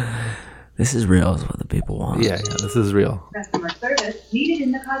 This is real is what the people want. Yeah, this is real. Customer service needed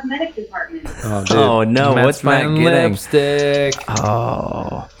in the cosmetic department. Oh no, what's Matt getting? Lipstick.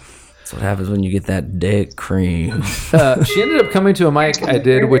 Oh. That's what happens when you get that dick cream. She ended up coming to a mic I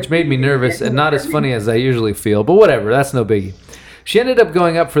did, which made me nervous and not as funny as I usually feel, but whatever, that's no biggie. She ended up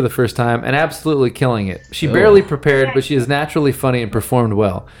going up for the first time and absolutely killing it. She barely prepared, but she is naturally funny and performed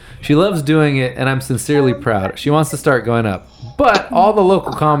well. She loves doing it, and I'm sincerely proud. She wants to start going up. But all the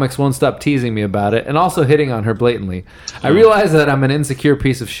local comics won't stop teasing me about it and also hitting on her blatantly. I realize that I'm an insecure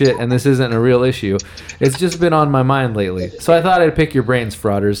piece of shit and this isn't a real issue. It's just been on my mind lately. So I thought I'd pick your brains,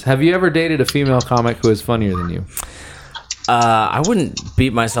 frauders. Have you ever dated a female comic who is funnier than you? I wouldn't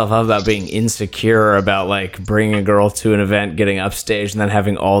beat myself up about being insecure about like bringing a girl to an event, getting upstage, and then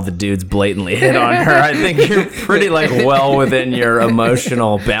having all the dudes blatantly hit on her. I think you're pretty like well within your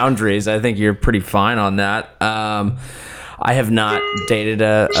emotional boundaries. I think you're pretty fine on that. I have not dated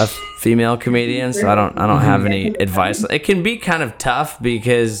a female comedian, so I don't have any advice. It can be kind of tough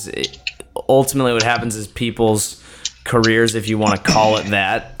because ultimately what happens is people's careers, if you want to call it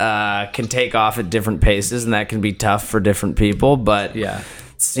that, can take off at different paces, and that can be tough for different people. But yeah,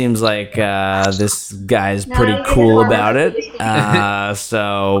 it seems like this guy's pretty cool about it.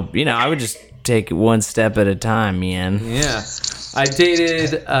 So I would just take it one step at a time, man. Yeah, I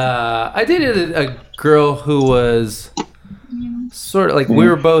dated a girl who was sort of like we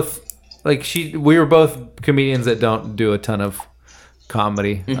were both comedians that don't do a ton of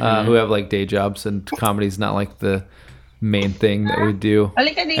comedy, who have like day jobs, and comedy's not like the main thing that we do. And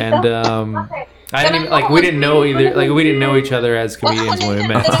I didn't even, we didn't know either. Like we didn't know each other as comedians when we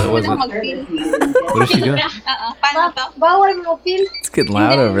met. So it wasn't. What is she doing? It's getting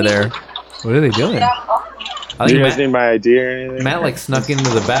loud over there. What are they doing? Do you guys need my ID or anything? Matt snuck into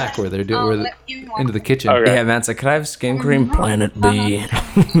the back where they're doing into the kitchen. Okay. Yeah, Matt's like, could I have skin cream? Planet B.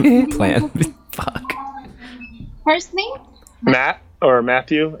 Planet B. Fuck. First name? Matt or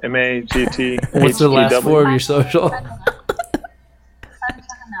Matthew? MAGT. What's the last 4 of your social?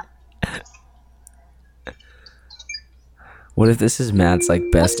 What if this is Matt's like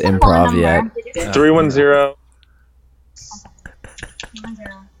best improv yet? 310.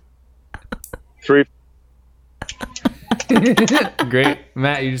 3. Great.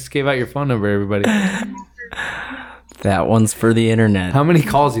 Matt, you just gave out your phone number, everybody. That one's for the internet. How many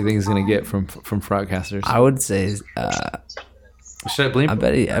calls do you think he's going to get from Frogcasters? I would say... Should I bleep? I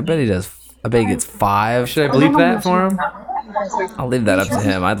bet he does. I bet he gets 5. Should I bleep that for him? I'll leave that up to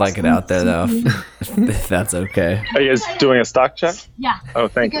him. I'd like it out there, though, if that's okay. Are you guys doing a stock check? Yeah. Oh,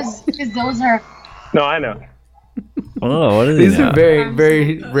 thank you. Because those are. No, I know. Oh, what is These are very,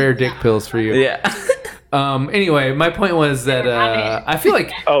 very rare dick pills for you. Yeah. Anyway, my point was that I feel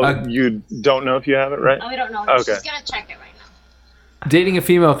like you don't know if you have it, right? Oh, we don't know. Okay. She's gonna check it right now. dating a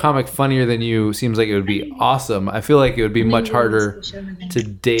female comic funnier than you seems like it would be awesome. I feel like it would be much harder to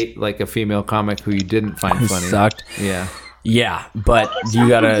date like a female comic who you didn't find funny. Sucked. Yeah. Yeah, but you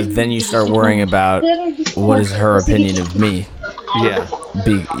gotta then you start worrying about what is her opinion of me. Yeah.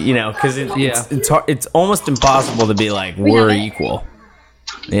 Because it's hard, it's almost impossible to be like we're equal.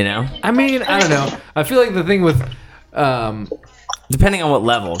 You know. I mean, I don't know. I feel like the thing with depending on what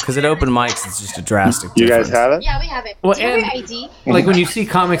level, because at open mics it's just a drastic You difference. guys have it? Yeah, we have it. Well, Do you have and- your ID? like when you see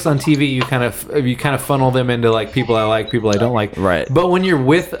comics on TV, you kind of funnel them into like people I like, people I don't like. Right. But when you're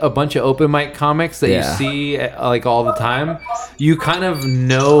with a bunch of open mic comics that you Yeah. see like all the time, you kind of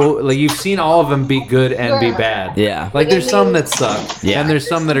know, like you've seen all of them be good and be bad. Yeah. Like there's some that suck, Yeah. and there's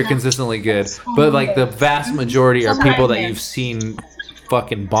some that are consistently good. But like the vast majority are people that you've seen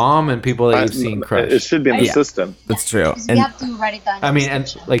fucking bomb and people that you've seen crush. It should be in the Yeah. system. That's true. We And have to write it down. I mean,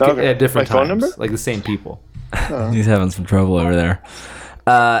 and like Okay. at different My phone times, number? like the same people. he's having some trouble over there.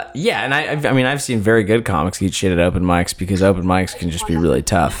 Yeah, and I've seen very good comics eat shit at open mics because open mics can just be really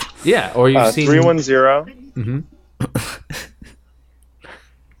tough. Yeah, or you've seen 310.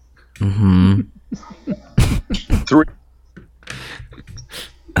 Three.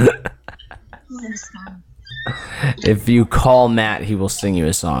 If you call Matt, he will sing you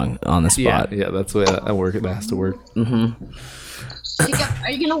a song on the Yeah, spot. yeah, that's the way that work. It has to work.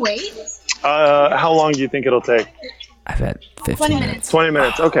 Are you gonna wait? How long do you think it'll take? I bet 15 20 minutes. 20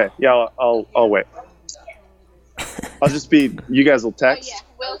 minutes. Okay. Yeah, I'll wait. I'll just be. You guys will text.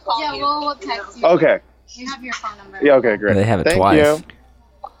 We'll call you. Yeah, we'll text you. Okay. You have your phone number. Yeah. Okay. Great. They have it Thank twice. you.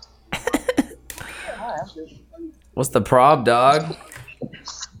 What's the prob, dog?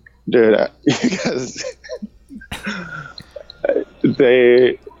 Dude, you guys.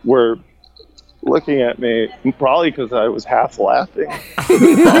 They were looking at me probably because I was half laughing.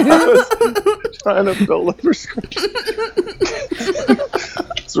 I was trying to build a prescription.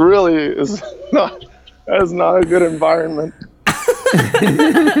 It's really not. That is not a good environment.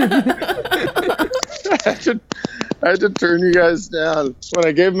 I had to turn you guys down when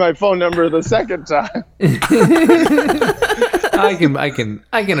I gave my phone number the second time. I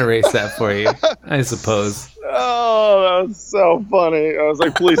can erase that for you, I suppose. Oh, that was so funny. I was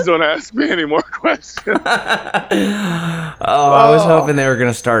like, please don't ask me any more questions. I was hoping they were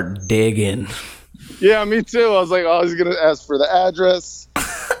gonna start digging. Yeah, me too. I was like, I was going to ask for the address.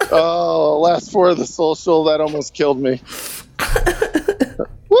 Oh, last 4 of the social, that almost killed me.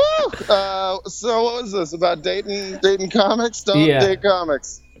 Woo! So what was this, about dating comics? Don't date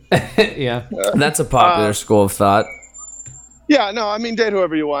comics. Yeah. That's a popular school of thought. Yeah, no, I mean, date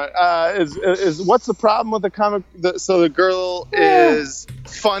whoever you want. Is what's the problem with the comic? So the girl is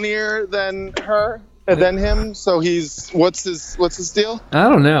funnier than him. So what's his deal? I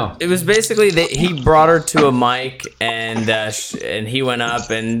don't know. It was basically that he brought her to a mic and he went up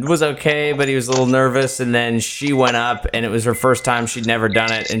and was okay, but he was a little nervous. And then she went up and it was her first time. She'd never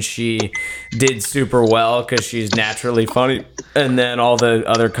done it, and she did super well because she's naturally funny. And then all the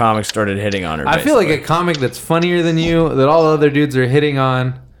other comics started hitting on her. I feel like a comic that's funnier than you, that all the other dudes are hitting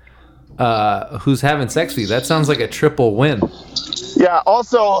on, who's having sex with you. That sounds like a triple win. Yeah.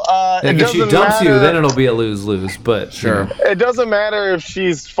 Also, Like if she dumps you, then it'll be a lose-lose. But sure, it doesn't matter if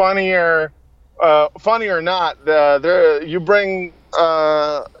she's funny or not. You bring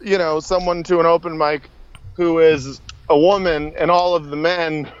someone to an open mic who is a woman, and all of the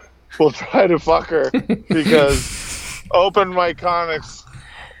men will try to fuck her because open mic comics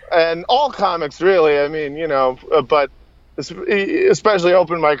and all comics really. I mean, but especially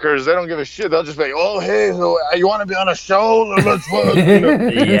open micers, they don't give a shit. They'll just be like, oh, hey, you want to be on a show? Let's fuck.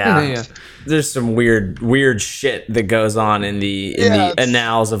 Yeah. There's some weird shit that goes on in the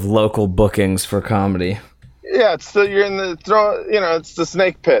annals of local bookings for comedy. Yeah, you're in the it's the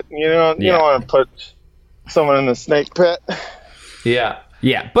snake pit. You don't want to put someone in the snake pit. Yeah.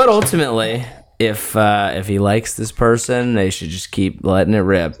 But ultimately, if he likes this person, they should just keep letting it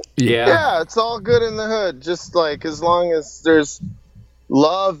rip. Yeah, it's all good in the hood. Just like as long as there's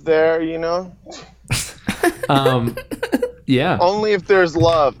love there, Yeah. Only if there's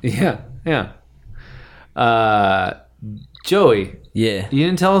love. Yeah. Joey, Yeah. you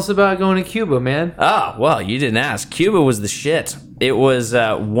didn't tell us about going to Cuba, man. Oh, well, you didn't ask. Cuba was the shit. It was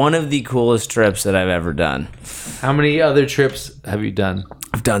one of the coolest trips that I've ever done. How many other trips have you done?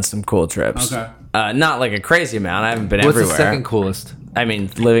 I've done some cool trips. Okay. Not like a crazy amount. I haven't been What's everywhere. the second coolest? I mean,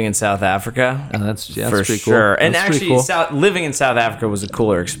 living in South Africa. Oh, that's for pretty sure. cool. And That's pretty actually, cool. living in South Africa was a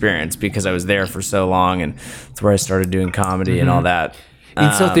cooler experience because I was there for so long, and it's where I started doing comedy and all that.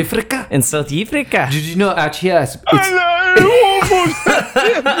 In South Africa? In South Africa. Did you know actually, yes, Almost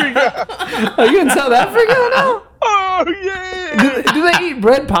are you in South Africa now? Oh yeah! Do they eat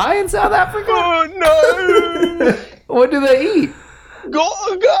bread pie in South Africa? Oh no! What do they eat? Go!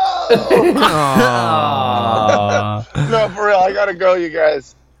 No, for real, I gotta go, you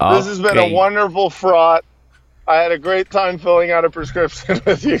guys. This has been a Okay. wonderful fraught. I had a great time filling out a prescription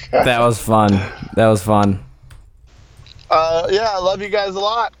with you guys. That was fun. Yeah, I love you guys a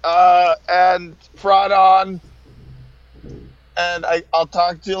lot. And fraud on. And I'll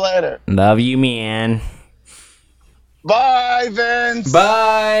talk to you later. Love you, man. Bye, Vince.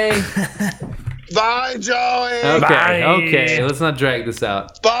 Bye. Bye, Joey. Okay. Let's not drag this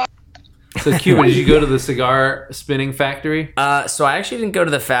out. Bye. So, Cuba, did you go to the cigar spinning factory? So I actually didn't go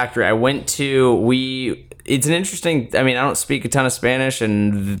to the factory. I went to it's an interesting. I mean, I don't speak a ton of Spanish,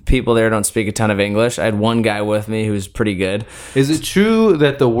 and the people there don't speak a ton of English. I had one guy with me who was pretty good. Is it true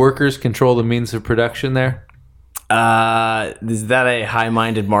that the workers control the means of production there? Is that a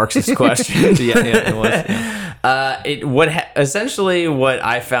high-minded Marxist question? Yeah, it was. Yeah. Essentially what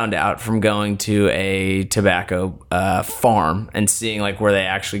I found out from going to a tobacco farm and seeing like where they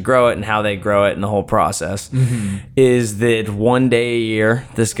actually grow it and how they grow it and the whole process is that one day a year,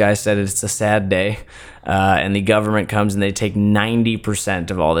 this guy said it's a sad day, and the government comes and they take 90%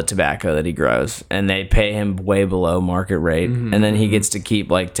 of all the tobacco that he grows and they pay him way below market rate, and then he gets to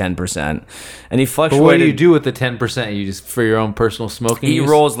keep like 10%, and he But fluctuated. what do you do with the 10%? You just for your own personal smoking He use?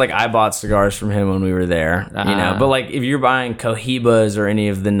 rolls like I bought cigars from him when we were there, you know. But like if you're buying Cohibas or any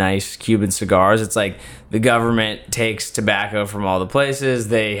of the nice Cuban cigars, it's like the government takes tobacco from all the places.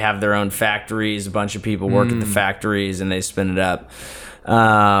 They have their own factories. A bunch of people work at the factories and they spin it up.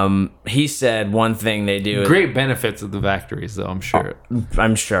 He said one thing they do. Great benefits of the factories, though, I'm sure.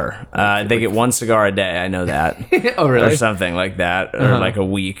 I'm sure they get one cigar a day. I know that. Oh, really? Or something like that, or like a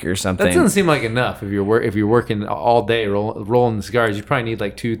week or something. That doesn't seem like enough. If you're working all day rolling the cigars, you probably need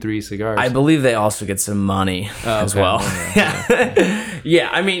like 2-3 cigars. I believe they also get some money as okay. well. Yeah,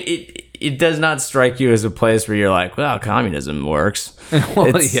 I mean, it does not strike you as a place where you're like, well, communism works.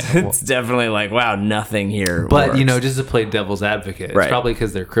 It's definitely like, wow, nothing here But, works. you know, just to play devil's advocate, it's Right. probably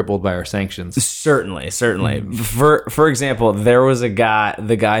because they're crippled by our sanctions. Certainly. For example, there was the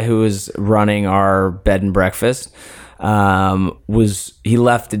guy who was running our bed and breakfast, he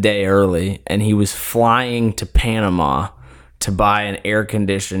left a day early and he was flying to Panama to buy an air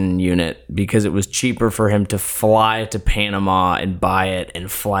conditioning unit because it was cheaper for him to fly to Panama and buy it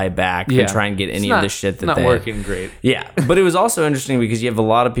and fly back than try and get any of the shit that not they working great. Yeah, but it was also interesting because you have a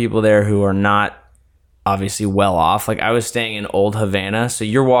lot of people there who are not obviously well off. Like I was staying in Old Havana, so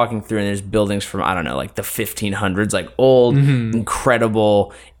you're walking through and there's buildings from, I don't know, like the 1500s, like old,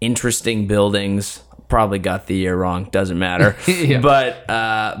 incredible, interesting buildings. Probably got the year wrong, doesn't matter. Yeah.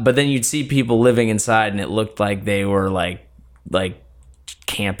 But then you'd see people living inside and it looked like they were like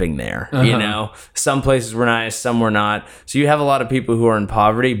camping there, you know. Some places were nice, some were not. So you have a lot of people who are in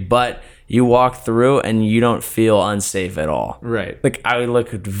poverty, but you walk through and you don't feel unsafe at all. Right. Like I would look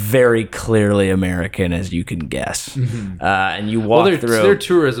very clearly American as you can guess. And you walk through. Their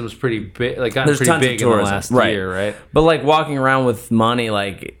tourism's pretty big, like gotten There's pretty tons of big in the tourism, last right. year, right? But like walking around with money,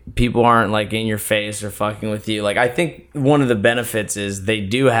 like people aren't like in your face or fucking with you. Like I think one of the benefits is they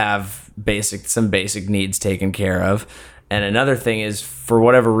do have some basic needs taken care of. And another thing is, for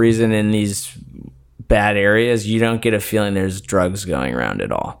whatever reason, in these bad areas, you don't get a feeling there's drugs going around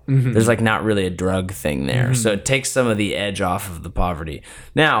at all. There's like not really a drug thing there. So it takes some of the edge off of the poverty.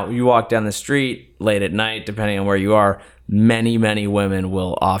 Now, you walk down the street late at night, depending on where you are, many women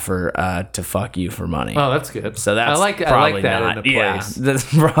will offer to fuck you for money. Oh, that's good. So that's I like probably that not, in the place. Yeah,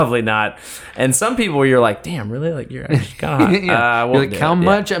 that's probably not. And some people, you're like, damn, really? Like you're actually kind of hot. Yeah. We'll You're like, do how it. Yeah.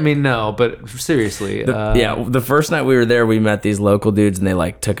 much? I mean, no, but seriously. The first night we were there, we met these local dudes and they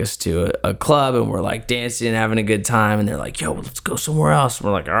like took us to a club and we're like dancing and having a good time. And they're like, yo, let's go somewhere else. And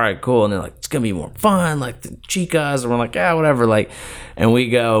we're like, all right, cool. And they're like, it's going to be more fun, like the chicas. And we're like, yeah, whatever. Like, and we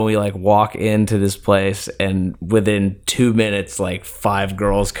go and we like walk into this place and within 2 2 minutes, like 5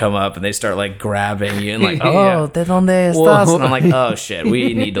 girls come up and they start like grabbing you and like, oh, ¿de dónde estás? And I'm like, oh shit,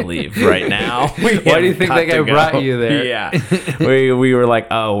 we need to leave right now. Why do you think that guy brought you there? Yeah. We were like,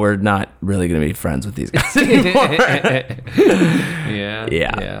 oh, we're not really going to be friends with these guys anymore.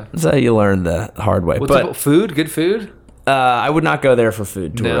 Yeah. That's how you learn the hard way. What's about food? Good food? I would not go there for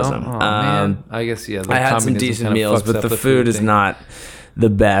food tourism. No? Oh, man. I guess, yeah. I had some decent meals, but the food is not the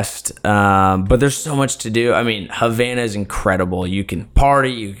best. But there's so much to do. I mean, Havana is incredible. You can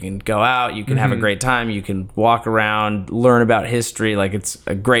party, you can go out, you can have a great time, you can walk around, learn about history. Like, it's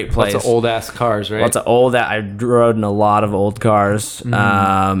a great place. Lots of old ass cars, right? Lots of old. I rode in a lot of old cars,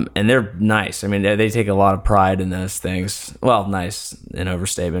 and they're nice. I mean, they take a lot of pride in those things. Well, nice, an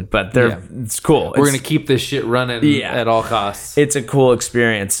overstatement, but it's cool. We're gonna keep this shit running at all costs. It's a cool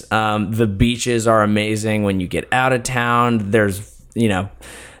experience. The beaches are amazing when you get out of town. There's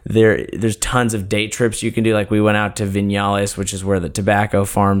tons of day trips you can do. Like, we went out to Vinales, which is where the tobacco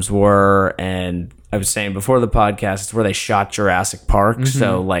farms were, and I was saying before the podcast, it's where they shot Jurassic Park.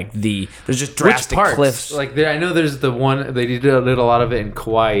 So like there's just drastic cliffs. Like, I know there's the one they did a lot of it in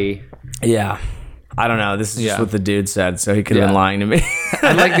Kauai. Yeah. I don't know. This is just what the dude said, so he could have been lying to me.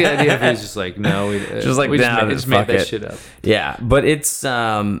 I like the idea if he was just like, no, we just made that shit up. Yeah, but it's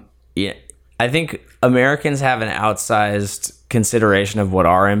I think Americans have an outsized consideration of what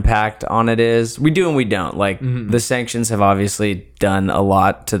our impact on it is. We do and we don't. Like, the sanctions have obviously done a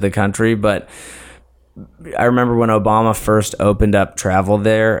lot to the country, but I remember when Obama first opened up travel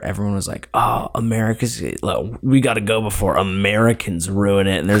there, everyone was like, oh, we got to go before Americans ruin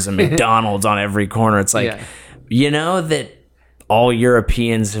it. And there's a McDonald's on every corner. It's like, you know that all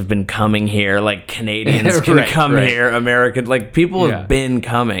Europeans have been coming here, like Canadians can come here, American, like people have been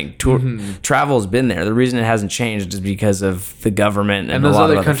coming. Travel's been there. The reason it hasn't changed is because of the government and those a lot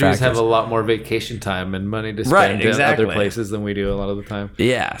other of countries factors. have a lot more vacation time and money to spend in other places than we do a lot of the time.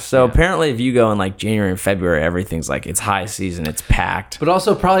 Yeah. So apparently, if you go in like January and February, everything's like it's high season, it's packed. But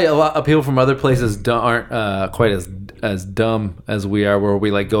also, probably a lot of people from other places aren't quite as dumb as we are, where we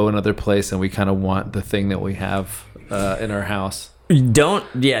like go another place and we kind of want the thing that we have in our house.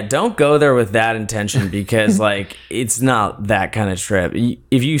 Don't go there with that intention, because like it's not that kind of trip.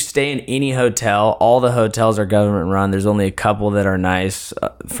 If you stay in any hotel, all the hotels are government run. There's only a couple that are nice.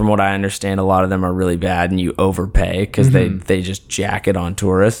 From what I understand, a lot of them are really bad and you overpay because they just jack it on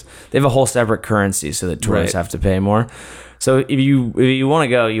tourists. They have a whole separate currency so that tourists have to pay more. So if you want to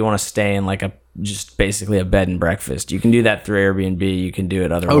go, you want to stay in like just basically a bed and breakfast. You can do that through Airbnb. You can do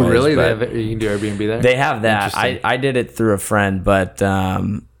it otherwise. Oh, really? You can do Airbnb there? They have that. I did it through a friend, but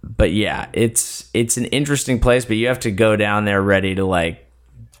yeah, it's an interesting place. But you have to go down there ready to like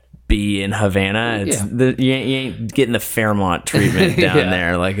be in Havana. You ain't getting the Fairmont treatment down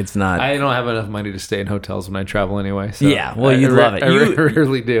there. Like, it's not. I don't have enough money to stay in hotels when I travel anyway. So yeah, well, you'd love it. You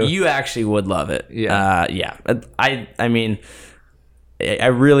really do. You actually would love it. Yeah. I mean, I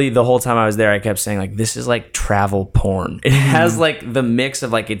really, the whole time I was there, I kept saying like, this is like travel porn. It has like the mix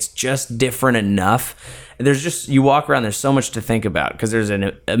of like, it's just different enough. There's just, you walk around, there's so much to think about because there's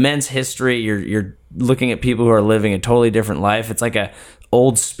an immense history. You're looking at people who are living a totally different life. It's like a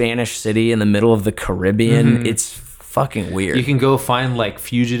old Spanish city in the middle of the Caribbean. It's fucking weird. You can go find like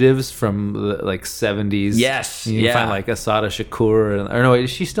fugitives from the like 70s. Yes. You can find like Asada Shakur. Or no, is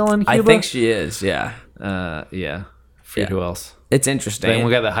she still in Cuba? I think she is, yeah. Who else? It's interesting. Then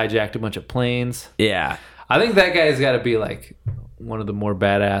we got that hijacked a bunch of planes. Yeah. I think that guy's got to be like one of the more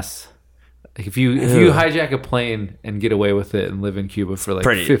badass. Like if you hijack a plane and get away with it and live in Cuba for like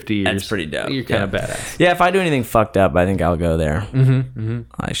 50 years, that's pretty dope. You're kind of badass. Yeah, if I do anything fucked up, I think I'll go there.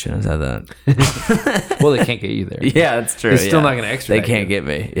 I shouldn't have said that. Well, they can't get you there. Yeah, that's true. They're still not going to extradite. They can't get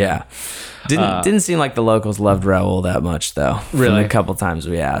me. Yeah. Didn't seem like the locals loved Raul that much, though. Really? A couple times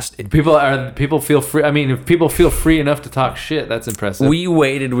we asked. People feel free. I mean, if people feel free enough to talk shit, that's impressive. We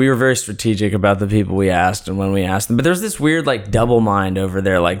waited. We were very strategic about the people we asked and when we asked them. But there's this weird like double mind over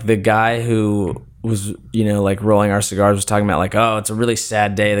there. Like the guy who was, like rolling our cigars was talking about like, oh, it's a really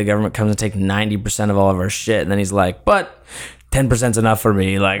sad day. The government comes and takes 90% of all of our shit. And then he's like, but 10%'s enough for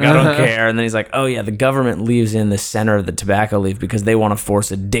me. Like, I don't care. And then he's like, oh, yeah, the government leaves in the center of the tobacco leaf because they want to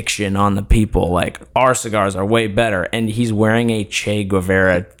force addiction on the people. Like, our cigars are way better. And he's wearing a Che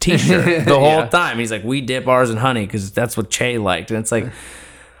Guevara t-shirt the whole time. He's like, we dip ours in honey because that's what Che liked. And it's like,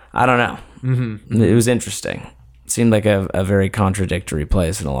 I don't know. It was interesting. It seemed like a very contradictory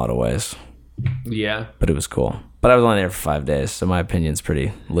place in a lot of ways. Yeah. But it was cool. But I was only there for 5 days, so my opinion's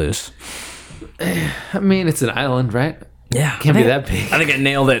pretty loose. I mean, it's an island, right? Yeah. Can't be that big. I think I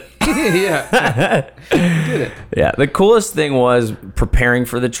nailed it. Yeah. Did it. Yeah. The coolest thing was preparing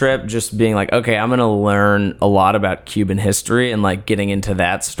for the trip, just being like, okay, I'm going to learn a lot about Cuban history and like getting into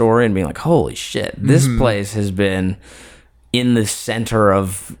that story and being like, holy shit, this place has been in the center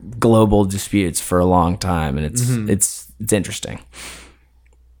of global disputes for a long time. And it's interesting.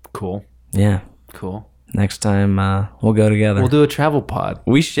 Cool. Yeah. Cool. Next time we'll go together. We'll do a travel pod.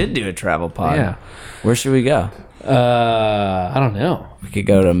 We should do a travel pod. Yeah. Where should we go? I don't know. We could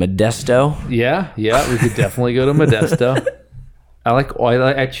go to Modesto. Yeah, we could definitely go to Modesto.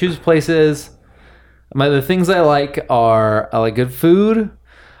 I choose places. The things I like are, I like good food.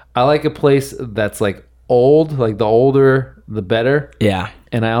 I like a place that's like old, like the older the better. Yeah.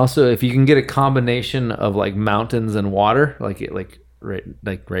 And I also, if you can get a combination of like mountains and water, like right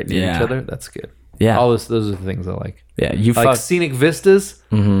near each other, that's good. Yeah. Those are the things I like. Yeah, like scenic vistas,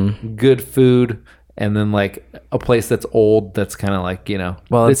 good food, and then like a place that's old, that's kind of like,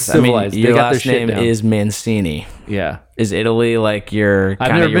 it's civilized. Your last name is Mancini. Yeah. Is Italy like your?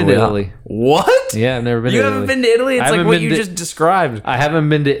 I've never been to Italy. What? Yeah, I've never been. You to haven't Italy. been to Italy? It's like what you just described. I haven't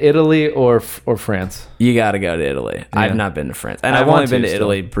been to Italy or France. You got to go to Italy. Yeah. I've not been to France, and I've only been to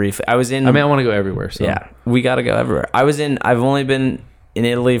Italy briefly. I was in. I want to go everywhere. So yeah, we got to go everywhere. I've only been in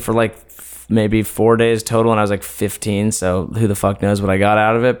Italy for like maybe 4 days total, and I was like 15. So who the fuck knows what I got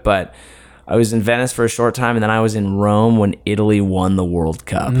out of it? But I was in Venice for a short time, and then I was in Rome when Italy won the World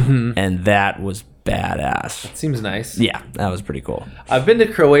Cup, and that was badass. It seems nice. Yeah, that was pretty cool. I've been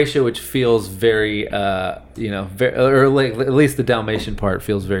to Croatia, which feels very, or like, at least the Dalmatian part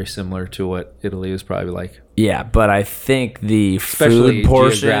feels very similar to what Italy was probably like. Yeah, but I think the Especially food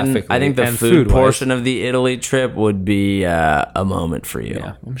portion, food portion of the Italy trip would be a moment for you.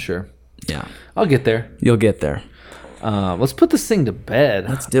 Yeah, I'm sure. Yeah, I'll get there. You'll get there. Let's put this thing to bed.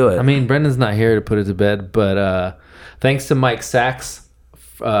 Let's do it. I mean, Brendan's not here to put it to bed, but thanks to Mike Sachs.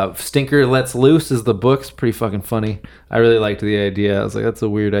 Stinker Lets Loose is the book. It's pretty fucking funny. I really liked the idea. I was like, that's a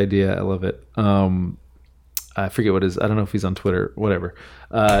weird idea. I love it. I forget what his, I don't know if he's on Twitter, whatever.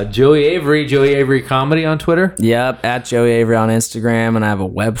 Joey Avery Comedy on Twitter. Yep, at Joey Avery on Instagram, and I have a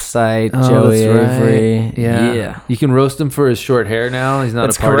website, Joey Avery. Right. Yeah. You can roast him for his short hair now. He's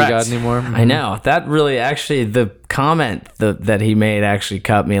not a party god anymore. I know. That really actually, the comment that he made actually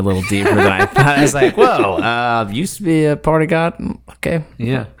cut me a little deeper than I thought. I was like, whoa, used to be a party god? Okay.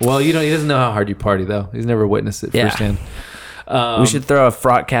 Yeah. Well, he doesn't know how hard you party, though. He's never witnessed it firsthand. We should throw a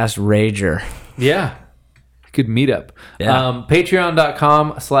Frotcast Rager. Yeah. Good meetup. Yeah.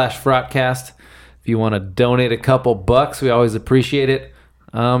 Patreon.com/Frotcast. If you want to donate a couple bucks, we always appreciate it.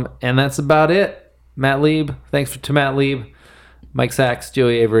 And that's about it. Matt Lieb. Thanks to Matt Lieb, Mike Sachs,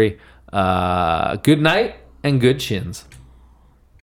 Joey Avery. Good night and good chins.